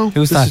 I know.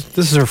 Who's that?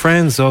 This is her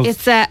friend, so...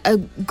 It's a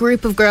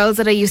group of girls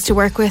that I used to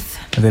work with.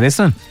 Are they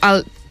listening?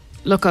 I'll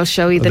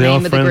show you Are the they all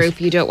name of the friends?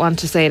 group. You don't want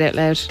to say it out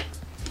loud.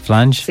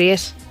 Flange. See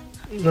it?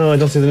 No, I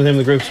don't see the name of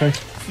the group, sorry.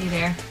 See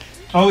there.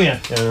 Oh yeah.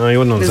 No, you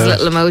wouldn't There's a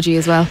understand. little emoji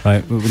as well.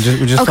 Right, we'll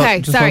just Okay,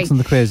 just sorry. focus on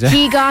the quiz, yeah?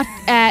 He got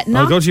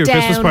knocked go to your down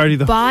Christmas party,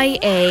 though. by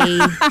a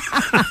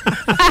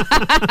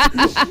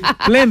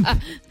Blimp.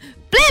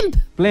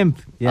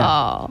 blimp. Yeah.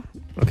 Oh.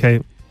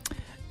 Okay.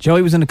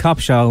 Joey was in a cop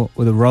show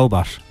with a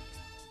robot.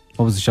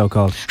 What was the show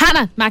called?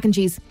 Hannah, mac and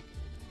cheese.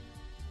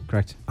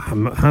 Correct.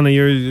 Hannah,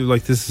 you're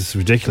like, this is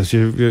ridiculous.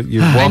 You're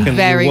I'm walking.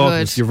 very you're walking.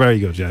 good. You're very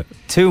good, yeah.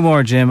 Two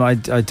more, Jim. I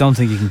don't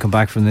think you can come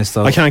back from this,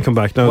 though. I can't come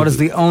back, no. What is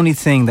the only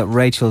thing that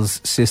Rachel's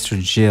sister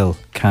Jill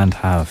can't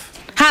have?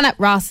 Hannah,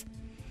 Ross.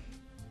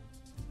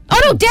 Oh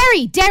no,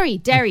 dairy.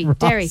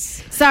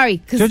 Sorry,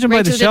 because Judging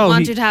by the Rachel show, didn't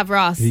want he- her to have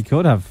Ross. He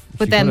could have.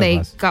 But She then could have they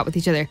Ross. got with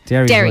each other.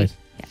 Dairy. Right.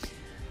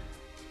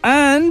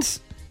 And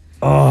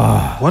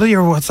what are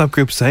your WhatsApp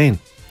groups saying?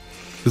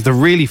 Because they're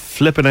really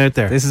flipping out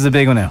there. This is a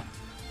big one now.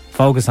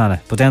 Focus on it.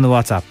 Put down the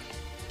WhatsApp.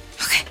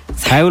 Okay.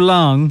 How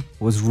long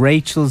was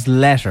Rachel's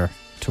letter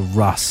to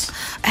Ross?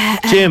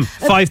 Jim,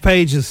 5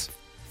 pages.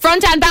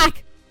 Front and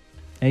back.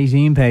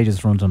 18 pages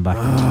front and back.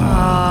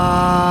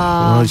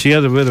 Well, she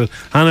had a bit of it.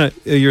 Hannah,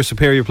 your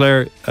superior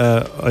player.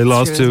 I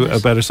lost True, to isn't a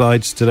it? better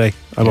side today.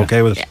 I'm Yeah.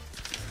 okay with it.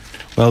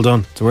 Well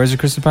done. So where's your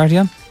Christmas party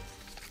on?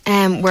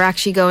 We're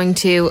actually going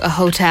to a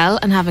hotel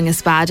and having a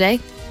spa day.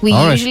 We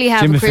All right. usually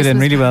have Jim a fit in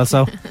Christmas really well,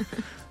 so.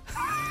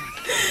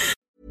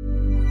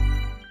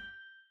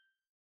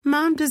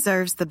 Mom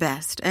deserves the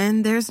best,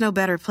 and there's no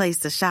better place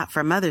to shop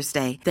for Mother's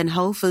Day than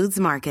Whole Foods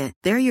Market.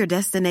 They're your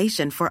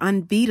destination for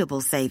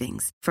unbeatable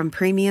savings, from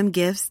premium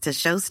gifts to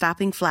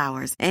show-stopping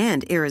flowers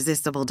and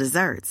irresistible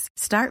desserts.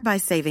 Start by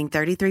saving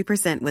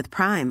 33% with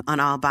Prime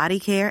on all body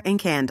care and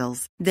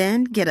candles.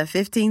 Then get a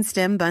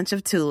 15-stem bunch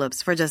of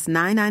tulips for just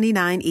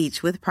 $9.99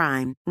 each with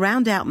Prime.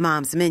 Round out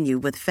Mom's menu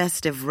with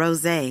festive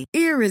rosé,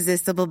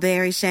 irresistible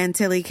berry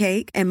chantilly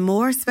cake, and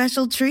more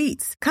special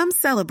treats. Come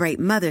celebrate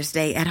Mother's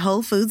Day at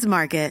Whole Foods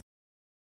Market.